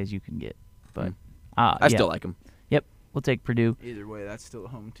away as you can get. But Hmm. yeah. I still like them. Yep. We'll take Purdue. Either way, that's still a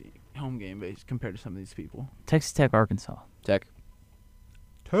home game based compared to some of these people. Texas Tech, Arkansas. Tech.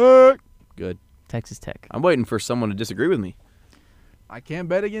 Tech. Good. Texas Tech. I'm waiting for someone to disagree with me. I can't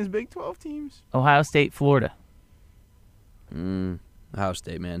bet against Big 12 teams. Ohio State, Florida. Ohio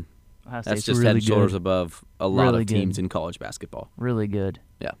State, man. Ohio That's State's just really head and good. shoulders above a lot Really of teams good. in college basketball. Really good.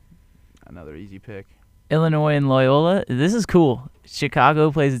 Another easy pick. Illinois and Loyola. This is cool.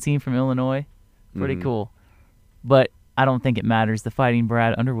 Chicago plays a team from Illinois. Pretty Mhm. cool. But I don't think it matters. The Fighting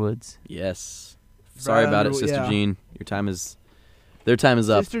Brad Underwoods. Yes. Sorry about it, Underwood, Sister yeah. Jean. Their time is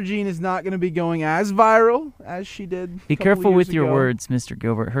up. Sister Jean is not going to be going as viral as she did. Be a couple careful years with your ago. words, Mr.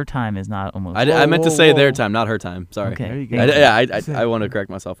 Gilbert. Her time is not almost. I meant to whoa, say whoa. their time, not her time. Sorry. Okay. There you Thank go. I want to correct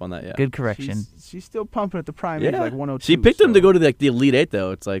myself on that, yeah. Good correction. She's still pumping at the prime age, Yeah. like 102. She picked them to so- go to the Elite Eight,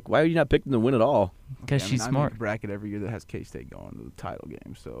 though. It's like, why are you not picking them to win at all? Because I mean, she's I make smart. a bracket every year that has K-State going to the title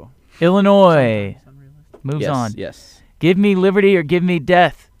game. So Illinois moves yes, on. Yes. Give me liberty or give me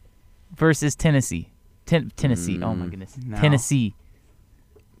death versus Tennessee. Tennessee. Oh, my goodness. No. Tennessee.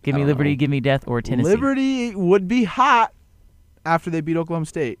 Give I me don't liberty, know. give me death, or Tennessee. Liberty would be hot after they beat Oklahoma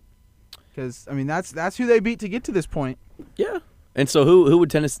State, because I mean that's who they beat to get to this point. Yeah. And so who would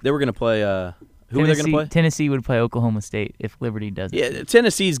Tennessee? They were going to play. Who were they going to play? Tennessee would play Oklahoma State if Liberty doesn't. Yeah,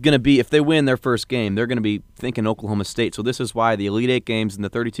 Tennessee's going to be, if they win their first game, they're going to be thinking Oklahoma State. So this is why the Elite Eight games and the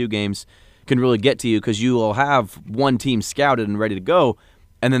 32 games can really get to you, because you will have one team scouted and ready to go,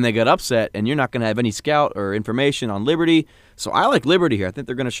 and then they get upset, and you're not going to have any scout or information on Liberty. So I like Liberty here. I think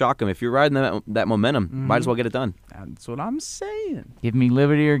they're going to shock them. If you're riding that momentum, might as well get it done. That's what I'm saying. Give me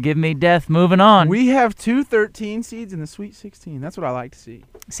liberty or give me death. Moving on. We have two 13 seeds in the Sweet 16. That's what I like to see.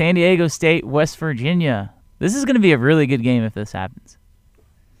 San Diego State, West Virginia. This is going to be a really good game if this happens.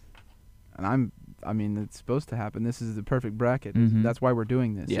 And I'm I mean, it's supposed to happen. This is the perfect bracket. Mhm. That's why we're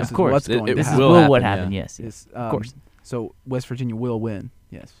doing this. Yeah. This Of is course. what's going to This is will happen. what happen, happened. yeah. Yes. It's, Of course. So West Virginia will win.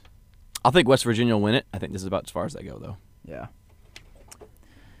 Yes. I think West Virginia will win it. I think this is about as far as they go, though. Yeah.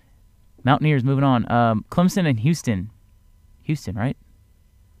 Mountaineers moving on. Clemson and Houston. Houston, right?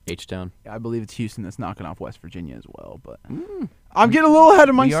 H-Town. I believe it's Houston that's knocking off West Virginia as well. But I'm getting a little ahead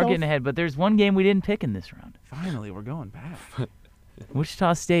of We myself. are getting ahead, but there's one game we didn't pick in this round. Finally, we're going back.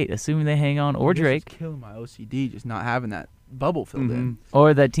 Wichita State, assuming they hang on, or This is Drake, killing my OCD just not having that bubble filled in.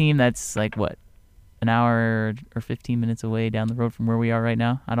 or that team that's like what, an hour or 15 minutes away down the road from where we are right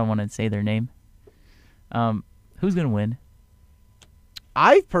now. I don't want to say their name. Who's gonna win?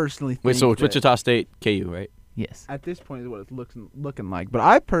 I personally think Wait, so it's that Wichita State, KU, right? Yes. at this point is what it's looking like. But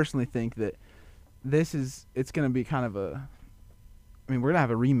I personally think that it's going to be kind of a. I mean, we're going to have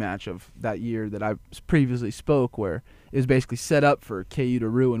a rematch of that year that I previously spoke, where it was basically set up for KU to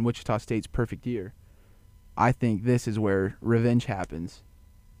ruin Wichita State's perfect year. I think this is where revenge happens.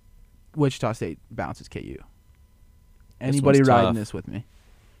 Wichita State bounces KU. Anybody one's riding tough. this with me?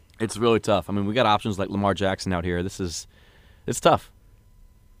 It's really tough. I mean, we got options like Lamar Jackson out here. It's tough.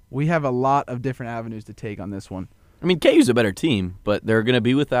 We have a lot of different avenues to take on this one. I mean, KU's a better team, but they're going to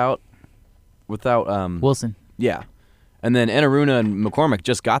be without Wilson. yeah. And then Enaruna and McCormick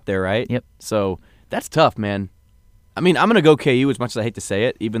just got there, right? Yep. So that's tough, man. I mean, I'm going to go KU as much as I hate to say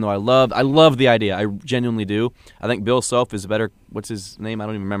it, even though I love the idea. I genuinely do. I think Bill Self is better. What's his name? I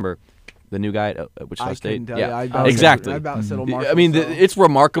don't even remember. The new guy at Wichita I State. couldn't tell you. I about exactly. I about settled I Marshall, mean, so. it's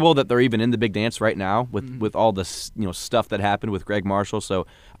remarkable that they're even in the big dance right now with all this stuff that happened with Greg Marshall. So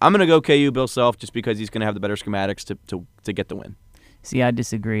I'm gonna go KU Bill Self just because he's gonna have the better schematics to get the win. See, I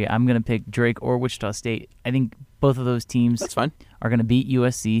disagree. I'm gonna pick Drake or Wichita State. I think both of those teams That's fine. are gonna beat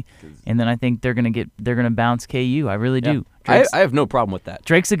USC, and then I think they're gonna bounce KU. I really do. I have no problem with that.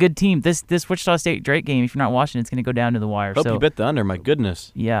 Drake's a good team. This Wichita State Drake game, if you're not watching, it's gonna go down to the wire. Hope so you bit the under. My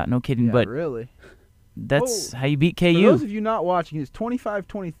goodness. yeah, no kidding. Yeah, but really. that's how you beat For KU. those of you not watching, it's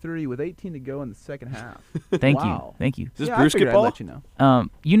 25-23 with 18 to go in the second half. Thank Wow. you. Is this Yeah, I Bruce figured I'd ball? let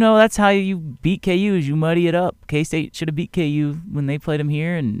you know. That's how you beat KU is you muddy it up. K-State should have beat KU when they played them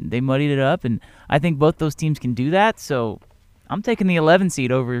here, and they muddied it up. And I think both those teams can do that. So I'm taking the 11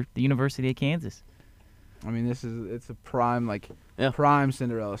 seed over the University of Kansas. I mean, it's a prime prime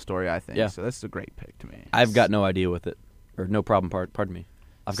Cinderella story, I think. Yeah. So this is a great pick to me. I've got no idea with it, or no problem. Pardon me.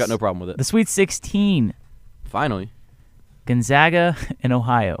 I've got no problem with it. The Sweet 16, Finally. Gonzaga and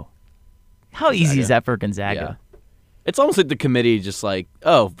Ohio. How easy Gonzaga. is that for Gonzaga? Yeah. It's almost like the committee just like,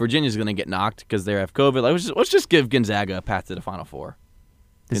 oh, Virginia's going to get knocked because they have COVID. Like, let's just give Gonzaga a path to the Final Four.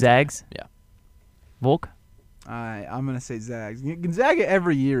 The Zags? Yeah. Volk? I'm gonna say Zags. Gonzaga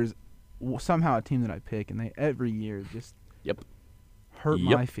every year is somehow a team that I pick, and they every year just Yep. hurt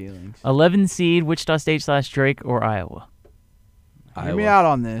Yep. my feelings. 11 seed, Wichita State / Drake or Iowa? Hear me out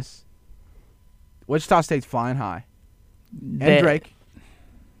on this. Wichita State's flying high. And Drake.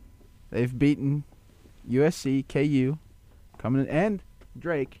 They've beaten USC, KU, coming in, and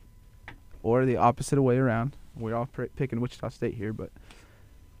Drake, or the opposite way around. We're all picking Wichita State here, but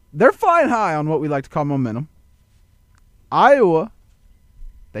they're flying high on what we like to call momentum. Iowa,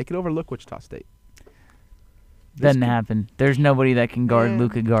 they could overlook Wichita State. Doesn't happen. There's nobody that can guard Man.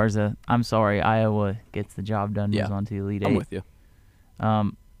 Luka Garza. I'm sorry. Iowa gets the job done. Yeah. Moves on to the Elite I'm Eight. with you.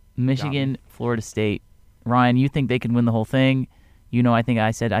 Michigan, Florida State. Ryan, you think they can win the whole thing? I think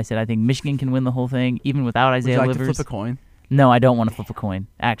I said I think Michigan can win the whole thing even without Would Isaiah you like Livers. to flip a coin? No, I don't want to flip a coin.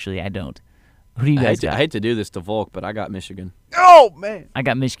 Actually, I don't. Who do you guys I got? hate to do this to Volk, but I got Michigan. Oh, man. I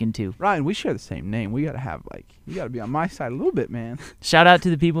got Michigan too. Ryan, we share the same name. We got to have, you got to be on my side a little bit, man. Shout out to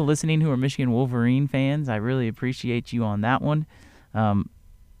the people listening who are Michigan Wolverine fans. I really appreciate you on that one.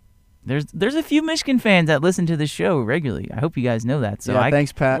 There's a few Michigan fans that listen to the show regularly. I hope you guys know that. So yeah,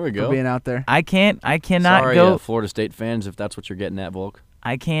 thanks, Pat, There we for go. being out there. I cannot Sorry, go. Florida State fans, if that's what you're getting at, Volk.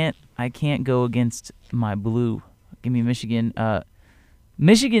 I can't go against my blue. Give me Michigan.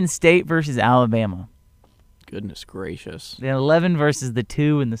 Michigan State versus Alabama. Goodness gracious. The 11 versus the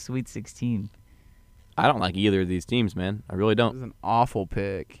 2 in the Sweet 16. I don't like either of these teams, man. I really This don't. is an awful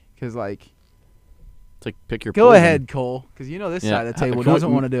pick because, It's like pick your go poison. ahead, Cole, because this Yeah. side of the table Can we-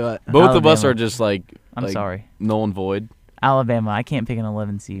 doesn't want to do it. Both of us Alabama. are just like I'm like sorry. null and void. Alabama. I can't pick an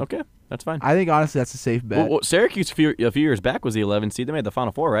 11 seed. Okay, that's fine. I think, honestly, that's a safe bet. Well, Syracuse a few years back was the 11 seed. They made the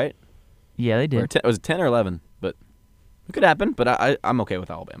Final Four, right? Yeah, they Or did. 10, was it 10 or 11? But it could happen. But I'm okay with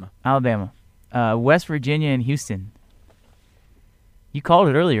Alabama. Alabama. West Virginia and Houston. You called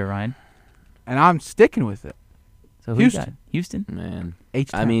it earlier, Ryan. And I'm sticking with it. So who you got? Houston? Man.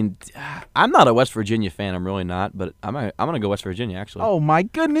 H-Town. I mean, I'm not a West Virginia fan. I'm really not, but I'm going to go West Virginia, actually. Oh, my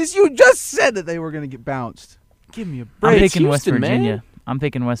goodness. You just said that they were going to get bounced. Give me a I'm break. picking West Houston, man. Virginia. I'm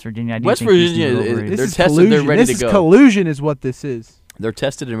picking West Virginia. I do West think Houston's Virginia overrated. is- they're This is tested, collusion. they're ready This to is go. collusion is what this is. They're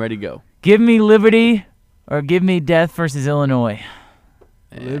tested and ready to go. Give me Liberty or give me Death versus Illinois.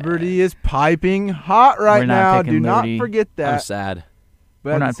 Liberty is piping hot right We're not now. picking Do not Liberty. forget I'm that. sad. But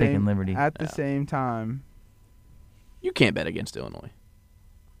We're at the not picking same- Liberty. At the same time, You can't bet against Illinois.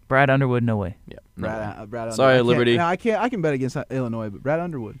 Brad Underwood, no way. Yeah. no way. Brad Sorry, Underwood. I can't- Liberty. No, I can't. I can bet against Illinois, but Brad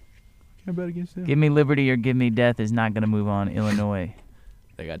Underwood. Can't bet against him. Give me Liberty or give me Death is not going to move on Illinois.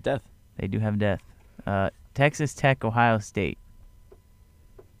 They got death. They do have Death. Texas Tech, Ohio State.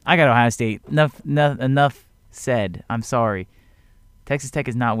 I got Ohio State. Enough said. I'm sorry. Texas Tech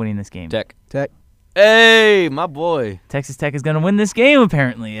is not winning this game. Tech. Tech. Hey, my boy. Texas Tech is going to win this game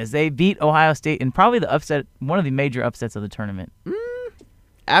apparently, as they beat Ohio State in probably the upset, one of the major upsets of the tournament.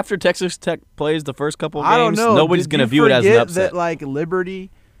 After Texas Tech plays the first couple I don't games, know. nobody's Did going to you view it as an forget upset. That like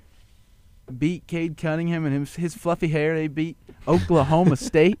Liberty beat Cade Cunningham and his fluffy hair. They beat Oklahoma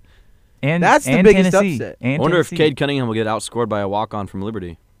State. And That's the and biggest Tennessee. upset. And I wonder if Tennessee. Cade Cunningham will get outscored by a walk-on from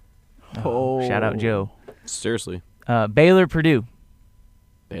Liberty. Oh, Shout out Joe. Seriously. Baylor, Purdue.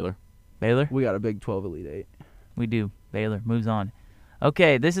 Baylor. Baylor. We got a Big 12 Elite Eight. We do. Baylor moves on.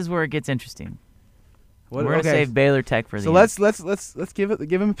 Okay, this is where it gets interesting. What, We're gonna save Baylor Tech for the So end. let's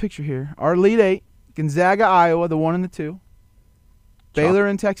give him a picture here. Our Elite Eight: Gonzaga, Iowa, the 1 and the 2. Baylor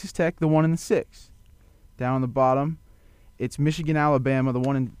and Texas Tech, the 1 and the 6. Down on the bottom, it's Michigan, Alabama, the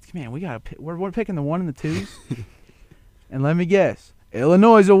 1 and. Man, we're picking the 1 and the 2s. And let me guess,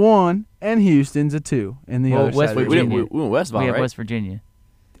 Illinois is a 1 and Houston's a 2 in the Well, other West side. of the We, Virginia. we went Westval, We have right? West Virginia.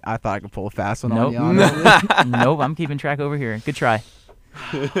 I thought I could pull a fast one Nope. on you. honestly. Nope, I'm keeping track over here. Good try.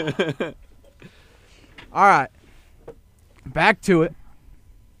 All right. Back to it.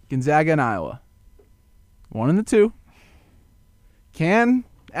 Gonzaga and Iowa. 1 and the 2.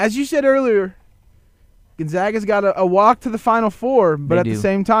 As you said earlier, Gonzaga's got a walk to the Final Four, but They at the do.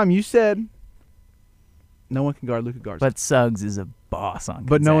 same time, you said no one can guard Luka Garza. But Suggs is a boss on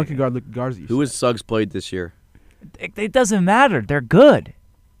But no one can Gonzaga. guard Luka Garza. you Who said. has Suggs played this year? It doesn't matter. They're good.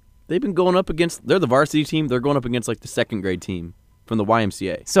 They've been going up against. They're the varsity team. They're going up against like the second grade team from the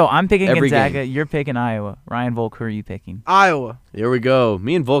YMCA. So I'm picking Every Gonzaga. game. You're picking Iowa. Ryan Volk, who are you picking? Iowa. Here we go.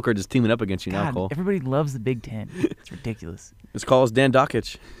 Me and Volker just teaming up against you now, God, Cole. everybody loves the Big Ten. It's ridiculous. Let's call us Dan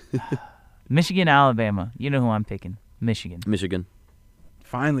Dockich. Michigan, Alabama. You know who I'm picking. Michigan. Michigan.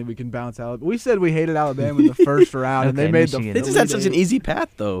 Finally, we can bounce Alabama. We said we hated Alabama in the first round, and they Okay, made Michigan. They the just had Elite such an Eight. easy path,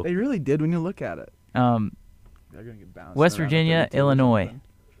 though. They really did when you look at it. They're gonna get bounced West around Virginia, 32 or Illinois. something.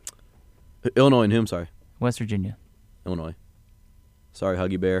 Illinois and whom? Sorry. West Virginia. Illinois. Sorry,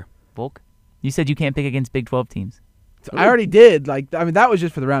 Huggy Bear. Volk. You said you can't pick against Big 12 teams. So I already did. That was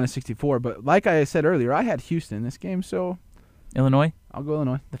just for the round of 64. But like I said earlier, I had Houston in this game, so Illinois. I'll go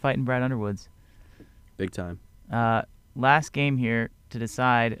Illinois. The fighting Brad Underwoods. Big time. Last game here to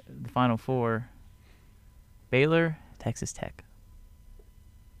decide the Final Four. Baylor, Texas Tech.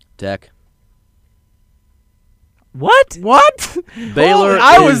 Tech. What? What? Baylor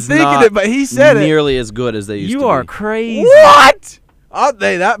I was is thinking not it, but he said it. nearly as good as they used to You are be. crazy. What?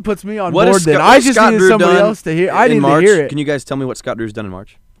 That puts me on What board has then. Scott- I what's just Scott needed Drew somebody done else to hear. I in needed March? to hear it. Can you guys tell me what Scott Drew's done in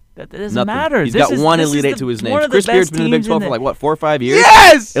March? That doesn't Nothing. matter. He's This got is- one this Elite is Eight the- to his name. one of the Chris Beard's best been in the Big teams 12 in for the- like, 4 or 5 years?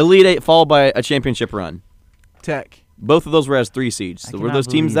 Yes! Elite Eight followed by a championship run. Tech. Both of those were as 3 seeds. I Were cannot those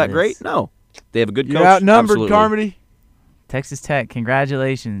teams believe that this. great? No. They have a good You're coach. outnumbered, Absolutely. Carmody. Texas Tech,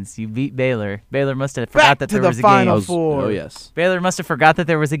 congratulations. You beat Baylor. Baylor must have Back forgot that to there the was a Final game. Four. Oh, yes. Baylor must have forgot that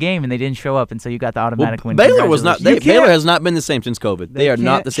there was a game and they didn't show up, and so you got the automatic win. Baylor was not. Congratulations. You Baylor can't- has not been the same since COVID. They are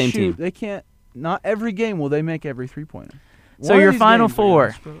not can't the same shoot. team. They can't. Not every game will they make every 3-pointer. So One of your these Final games they're gonna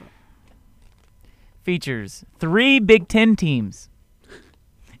Four. screw up. Features 3 Big Ten teams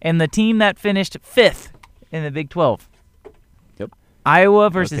and the team that finished 5th in the Big 12. Yep. Iowa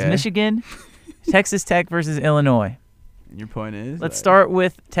versus Okay. Michigan, Texas Tech versus Illinois. And your point is? Let's that start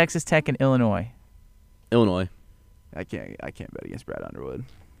with Texas Tech and Illinois. Illinois. I can't bet against Brad Underwood.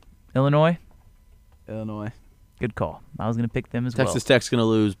 Illinois, Illinois. good call. I was going to pick them as Texas Tech's going to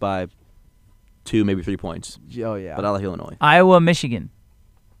lose by 2, maybe 3 points. Oh yeah. But I like Illinois. well. Iowa, Michigan.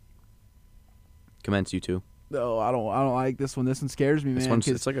 Commence you two. No, I don't like this one. This one scares me, This man. one's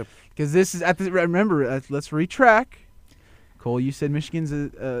it's like a. Because this is remember. Let's retrack. Cole, you said Michigan's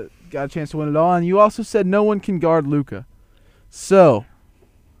got a chance to win it all, and you also said no one can guard Luka. So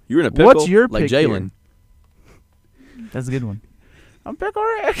You're in a pickle. what's your like pick Jalen. That's a good one. I'm Pickle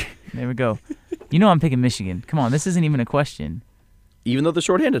Rick. There we go. You know I'm picking Michigan. Come on, this isn't even a question. Even though they're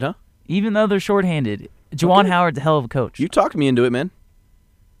shorthanded, huh? Even though they're shorthanded, Juwan Howard's a hell of a coach. You talked me into it, man.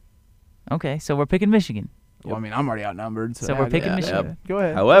 Okay, so we're picking Michigan. Well, I mean, I'm already outnumbered. So we're picking Michigan. Yep. Go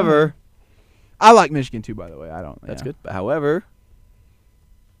ahead. However, I like Michigan too, by the way. I don't. that's yeah. good. But however,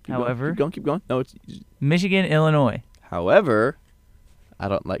 keep going. No, it's Michigan, Illinois. however, I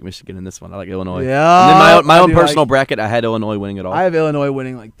don't like Michigan in this one. I like Illinois. Yeah. And then my I own do personal like- bracket, I had Illinois winning it all. I have Illinois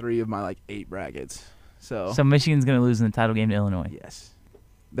winning like 3 of my like 8 brackets. So Michigan's going to lose in the title game to Illinois. yes,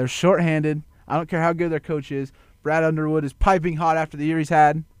 they're shorthanded. I don't care how good their coach is. Brad Underwood is piping hot after the year he's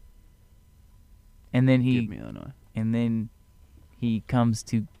had. And then Give me Illinois. he comes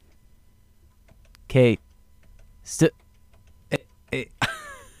to Kate. You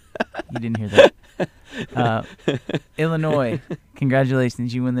didn't hear that. Illinois,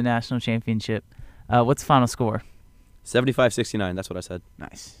 congratulations. You win the national championship. What's the final score? 75-69. That's what I said.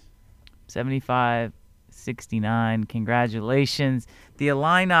 Nice. 75-69. Congratulations. The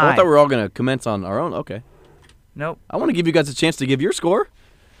Illini. Oh, I thought we were all going to commence on our own. Okay. Nope. I want to give you guys a chance to give your score.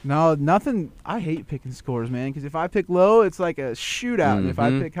 No, nothing. I hate picking scores, man, because if I pick low, it's like a shootout. And if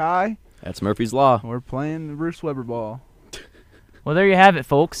I Mhm. pick high, That's Murphy's Law. we're playing the Bruce Weber ball. Well, there you have it,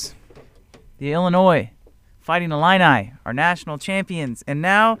 folks. The Illinois Fighting Illini are national champions. And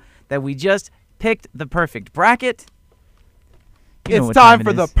now that we just picked the perfect bracket, you know It's what time it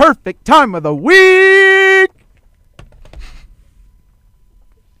for the is. perfect time of the week.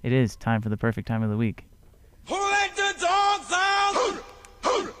 It is time for the perfect time of the week. Who let the dogs out?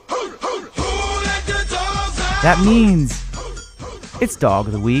 Who let the dogs out? That means it's Dog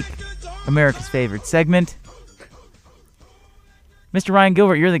of the Week, America's favorite segment. Mr. Ryan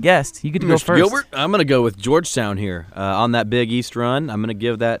Gilbert, you're the guest. You get to go Mr. first. Gilbert, I'm going to go with Georgetown here on that Big East run. I'm going to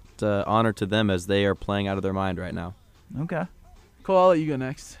give that honor to them as they are playing out of their mind right now. Okay. Cole, I'll let you go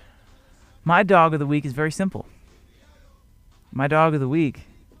next. My Dog of the Week is very simple. My Dog of the Week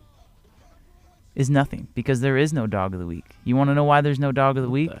is nothing because there is no Dog of the Week. You want to know why there's no Dog of the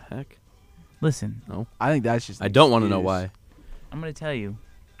Week? What the heck? Listen, I think that's just. I don't want to know why. I'm going to tell you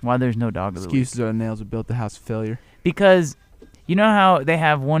why there's no Dog of the Week. Excuses are the nails that built the house of failure. Because you know how they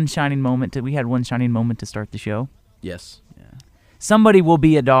have one shining moment. We had one shining moment to start the show. Yes. Somebody will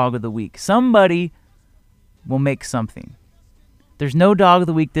be a Dog of the Week. Somebody will make something. There's no Dog of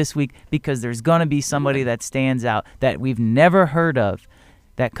the Week this week because there's going to be somebody that stands out that we've never heard of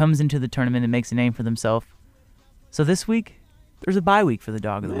that comes into the tournament and makes a name for themselves. So this week, there's a bye week for the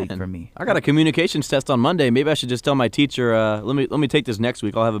Dog of the Week Man, for me. I got a communications test on Monday. Maybe I should just tell my teacher, let me take this next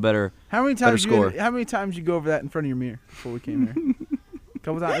week. I'll have a better. How many Better times? score. How many times you go over that in front of your mirror before we came here?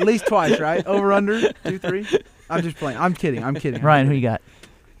 Couple times, at least twice, right? Over, under, 2, 3. I'm just playing. I'm kidding. Ryan, who you got?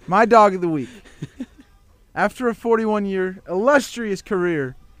 My Dog of the Week. After a 41-year illustrious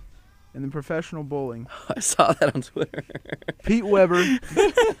career in the professional bowling, I saw that on Twitter. Pete Weber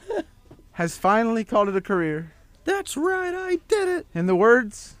has finally called it a career. That's right, I did it. In the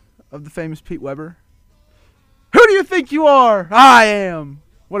words of the famous Pete Weber, "Who do you think you are? I am."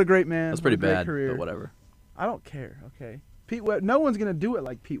 What a great man. That's pretty What a great bad, career. but whatever. I don't care. Okay, Pete Weber. No one's gonna do it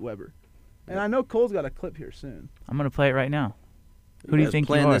like Pete Weber. And I know Cole's got a clip here soon. I'm going to play it right now. Who do you guys think you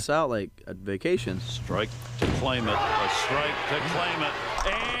playing are? this out like a vacation? Strike to claim it. A strike to claim it.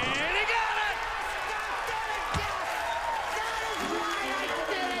 And he got it!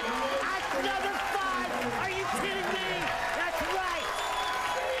 Another 5. Are you kidding me? That's right.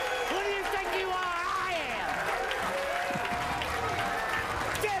 Who do you think you are? I am.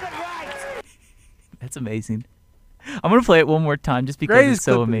 Get it right. That's amazing. I'm going to play it one more time just because Greatest it's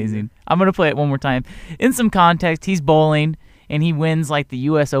so clip of the amazing. I'm going to play it one more time. In some context, he's bowling, and he wins like the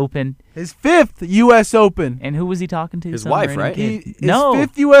U.S. Open. His 5th U.S. Open. And who was he talking to? His Some wife, random right? kid. His No.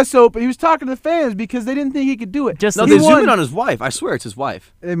 5th U.S. Open. He was talking to the fans because they didn't think he could do it. Just No, he they won. zoom in on his wife. I swear it's his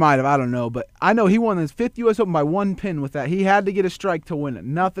wife. They might have. I don't know. But I know he won his 5th U.S. Open by 1 pin with that. He had to get a strike to win it.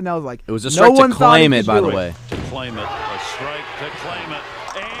 Nothing else. Like It was a no strike one to thought he claim could it, by do the way. To claim it. A strike to claim it.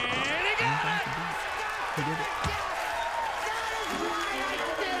 And he got it!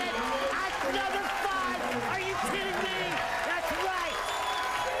 Another 5. Are you kidding me? That's right.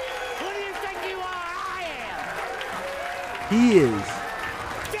 Who do you think you are? I am. He is.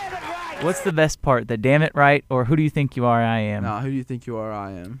 Get it right. What's the best part? The damn it right or who do you think you are? I am. Nah, who do you think you are?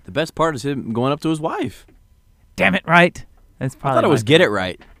 I am. The best part is him going up to his wife. Damn it right. That's I probably thought it was my- get it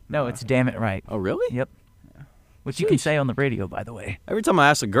right. No, it's damn it right. Oh, really? Yep. Which you can Sheesh. say on the radio, by the way. Every time I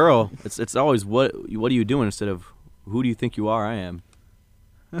ask a girl, it's always what are you doing instead of who do you think you are? I am.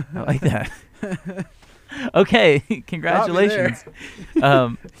 I like that. Okay, congratulations.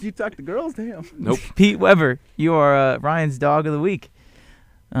 You talk to girls? Damn. Nope. Pete Weber, you are Ryan's Dog of the Week.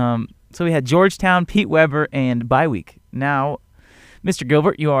 So we had Georgetown, Pete Weber, and bye week. Now, Mr.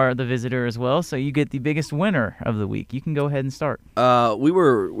 Gilbert, you are the visitor as well, so you get the biggest winner of the week. You can go ahead and start. We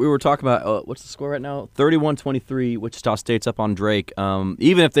were talking about what's the score right now? 31-23. Wichita State's up on Drake.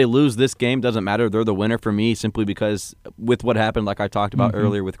 Even if they lose this game, doesn't matter. They're the winner for me simply because with what happened, like I talked about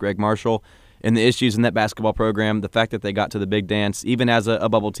earlier with Greg Marshall, and the issues in that basketball program, the fact that they got to the big dance, even as a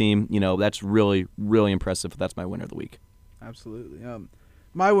bubble team, that's really, really impressive. That's my winner of the week. Absolutely.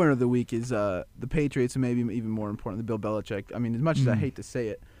 My winner of the week is the Patriots, and maybe even more importantly, Bill Belichick. I mean, as much as I hate to say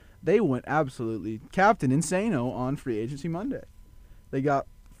it, they went absolutely Captain Insano on free agency Monday. They got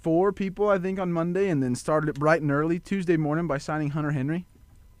 4 people, I think, on Monday, and then started it bright and early Tuesday morning by signing Hunter Henry.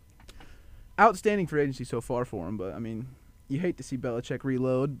 Outstanding free agency so far for him, but, I mean, you hate to see Belichick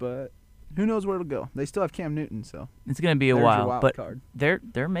reload, but who knows where it'll go. They still have Cam Newton, so it's going to be a there's your while, wild but card.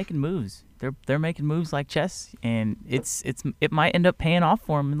 they're making moves. They're making moves like chess, and it might end up paying off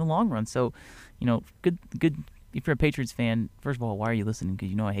for them in the long run. So, good. If you're a Patriots fan, first of all, why are you listening?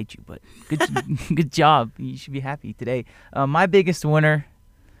 Because I hate you. But good job. You should be happy today. My biggest winner.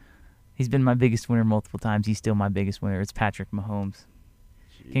 He's been my biggest winner multiple times. He's still my biggest winner. It's Patrick Mahomes.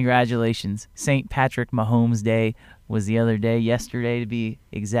 Congratulations. St. Patrick Mahomes Day was the other day, yesterday to be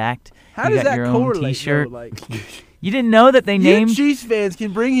exact. How you does got that your own correlate? T-shirt. Though, like, You didn't know that they you named Chiefs fans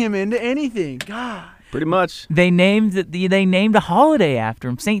can bring him into anything. God. Pretty much. they named a holiday after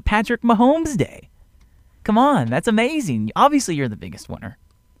him, St. Patrick Mahomes Day. Come on, that's amazing. Obviously, you're the biggest winner.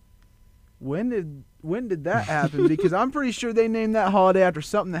 When did that happen? Because I'm pretty sure they named that holiday after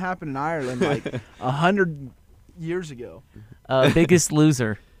something that happened in Ireland like 100 years ago. Biggest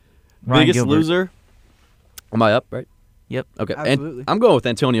loser. Ryan Biggest Gilbert. loser? Am I up, right? Yep. Okay. Absolutely. And I'm going with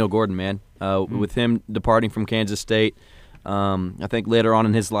Antonio Gordon, man. With him departing from Kansas State, I think later on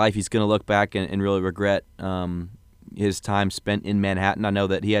in his life he's going to look back and really regret his time spent in Manhattan. I know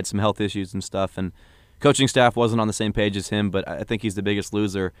that he had some health issues and stuff, and coaching staff wasn't on the same page as him, but I think he's the biggest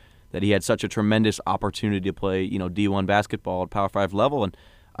loser that he had such a tremendous opportunity to play, D1 basketball at Power 5 level, and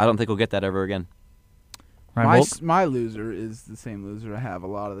I don't think he'll get that ever again. Ryan Volk? My loser is the same loser I have a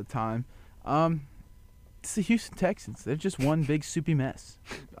lot of the time. It's the Houston Texans. They're just one big soupy mess.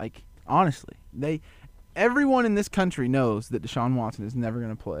 Like, honestly, everyone in this country knows that Deshaun Watson is never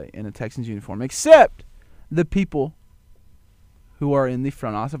going to play in a Texans uniform, except the people who are in the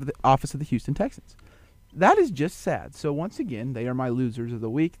front office of the Houston Texans. That is just sad. So once again, they are my losers of the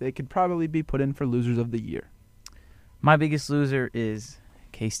week. They could probably be put in for losers of the year. My biggest loser is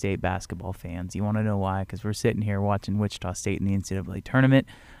K-State basketball fans. You want to know why? Because we're sitting here watching Wichita State in the NCAA tournament.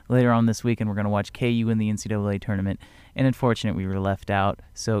 Later on this weekend, we're going to watch KU in the NCAA tournament. And unfortunately, we were left out.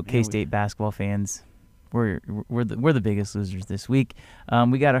 So K-State basketball fans, we're the biggest losers this week.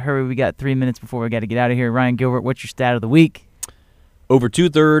 We got to hurry. We got 3 minutes before we got to get out of here. Ryan Gilbert, what's your stat of the week? Over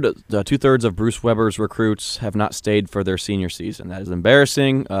two-thirds of Bruce Weber's recruits have not stayed for their senior season. That is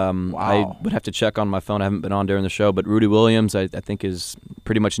embarrassing. Wow. I would have to check on my phone. I haven't been on during the show, but Rudy Williams, I think, is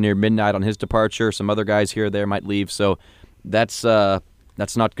pretty much near midnight on his departure. Some other guys here or there might leave, so that's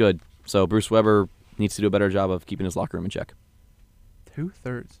not good. So Bruce Weber needs to do a better job of keeping his locker room in check.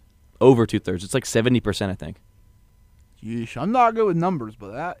 2/3. Over 2/3. It's like 70%, I think. Yeesh. I'm not good with numbers,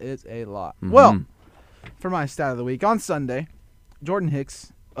 but that is a lot. Mhm. Well, for my stat of the week, on Sunday, Jordan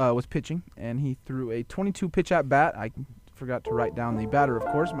Hicks was pitching, and he threw a 22-pitch at-bat. I forgot to write down the batter, of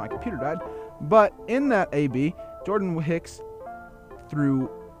course. My computer died. But in that AB, Jordan Hicks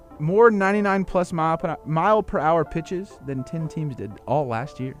threw more 99-plus mile-per-hour pitches than 10 teams did all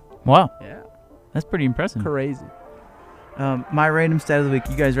last year. Wow. Yeah. That's pretty impressive. Crazy. My random stat of the week.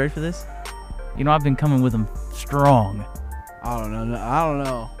 You guys ready for this? I've been coming with them strong. I don't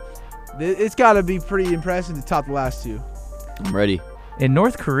know. It's got to be pretty impressive to top the last two. I'm ready. In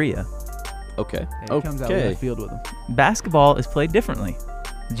North Korea, Okay. Yeah, he comes out of the field with them. basketball is played differently.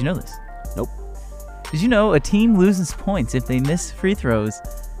 Did you know this? Nope. Did you know a team loses points if they miss free throws,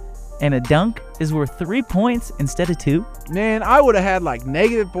 and a dunk is worth 3 points instead of 2? Man, I would have had like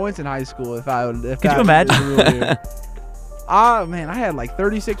negative points in high school if I would. Could you imagine? Man, I had like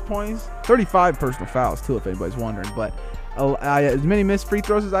 36 points, 35 personal fouls too, if anybody's wondering. But as many missed free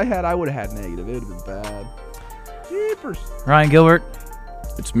throws as I had, I would have had negative. It would have been bad. Jeepers. Ryan Gilbert,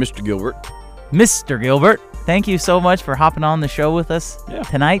 It's Mr. Gilbert. Mr. Gilbert, thank you so much for hopping on the show with us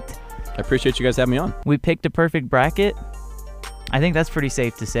tonight. I appreciate you guys having me on. We picked a perfect bracket. I think that's pretty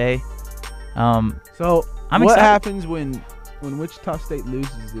safe to say. So I'm what excited. happens when Wichita State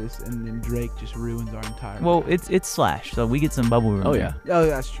loses this and then Drake just ruins our entire? Well, it's Slash, so we get some bubble room. Oh, there. yeah. Oh,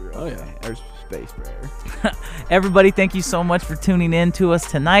 that's true. Oh, Okay. yeah. There's space for error. Everybody, thank you so much for tuning in to us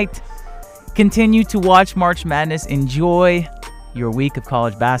tonight. Continue to watch March Madness. Enjoy your week of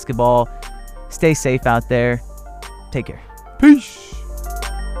college basketball. Stay safe out there. Take care. Peace.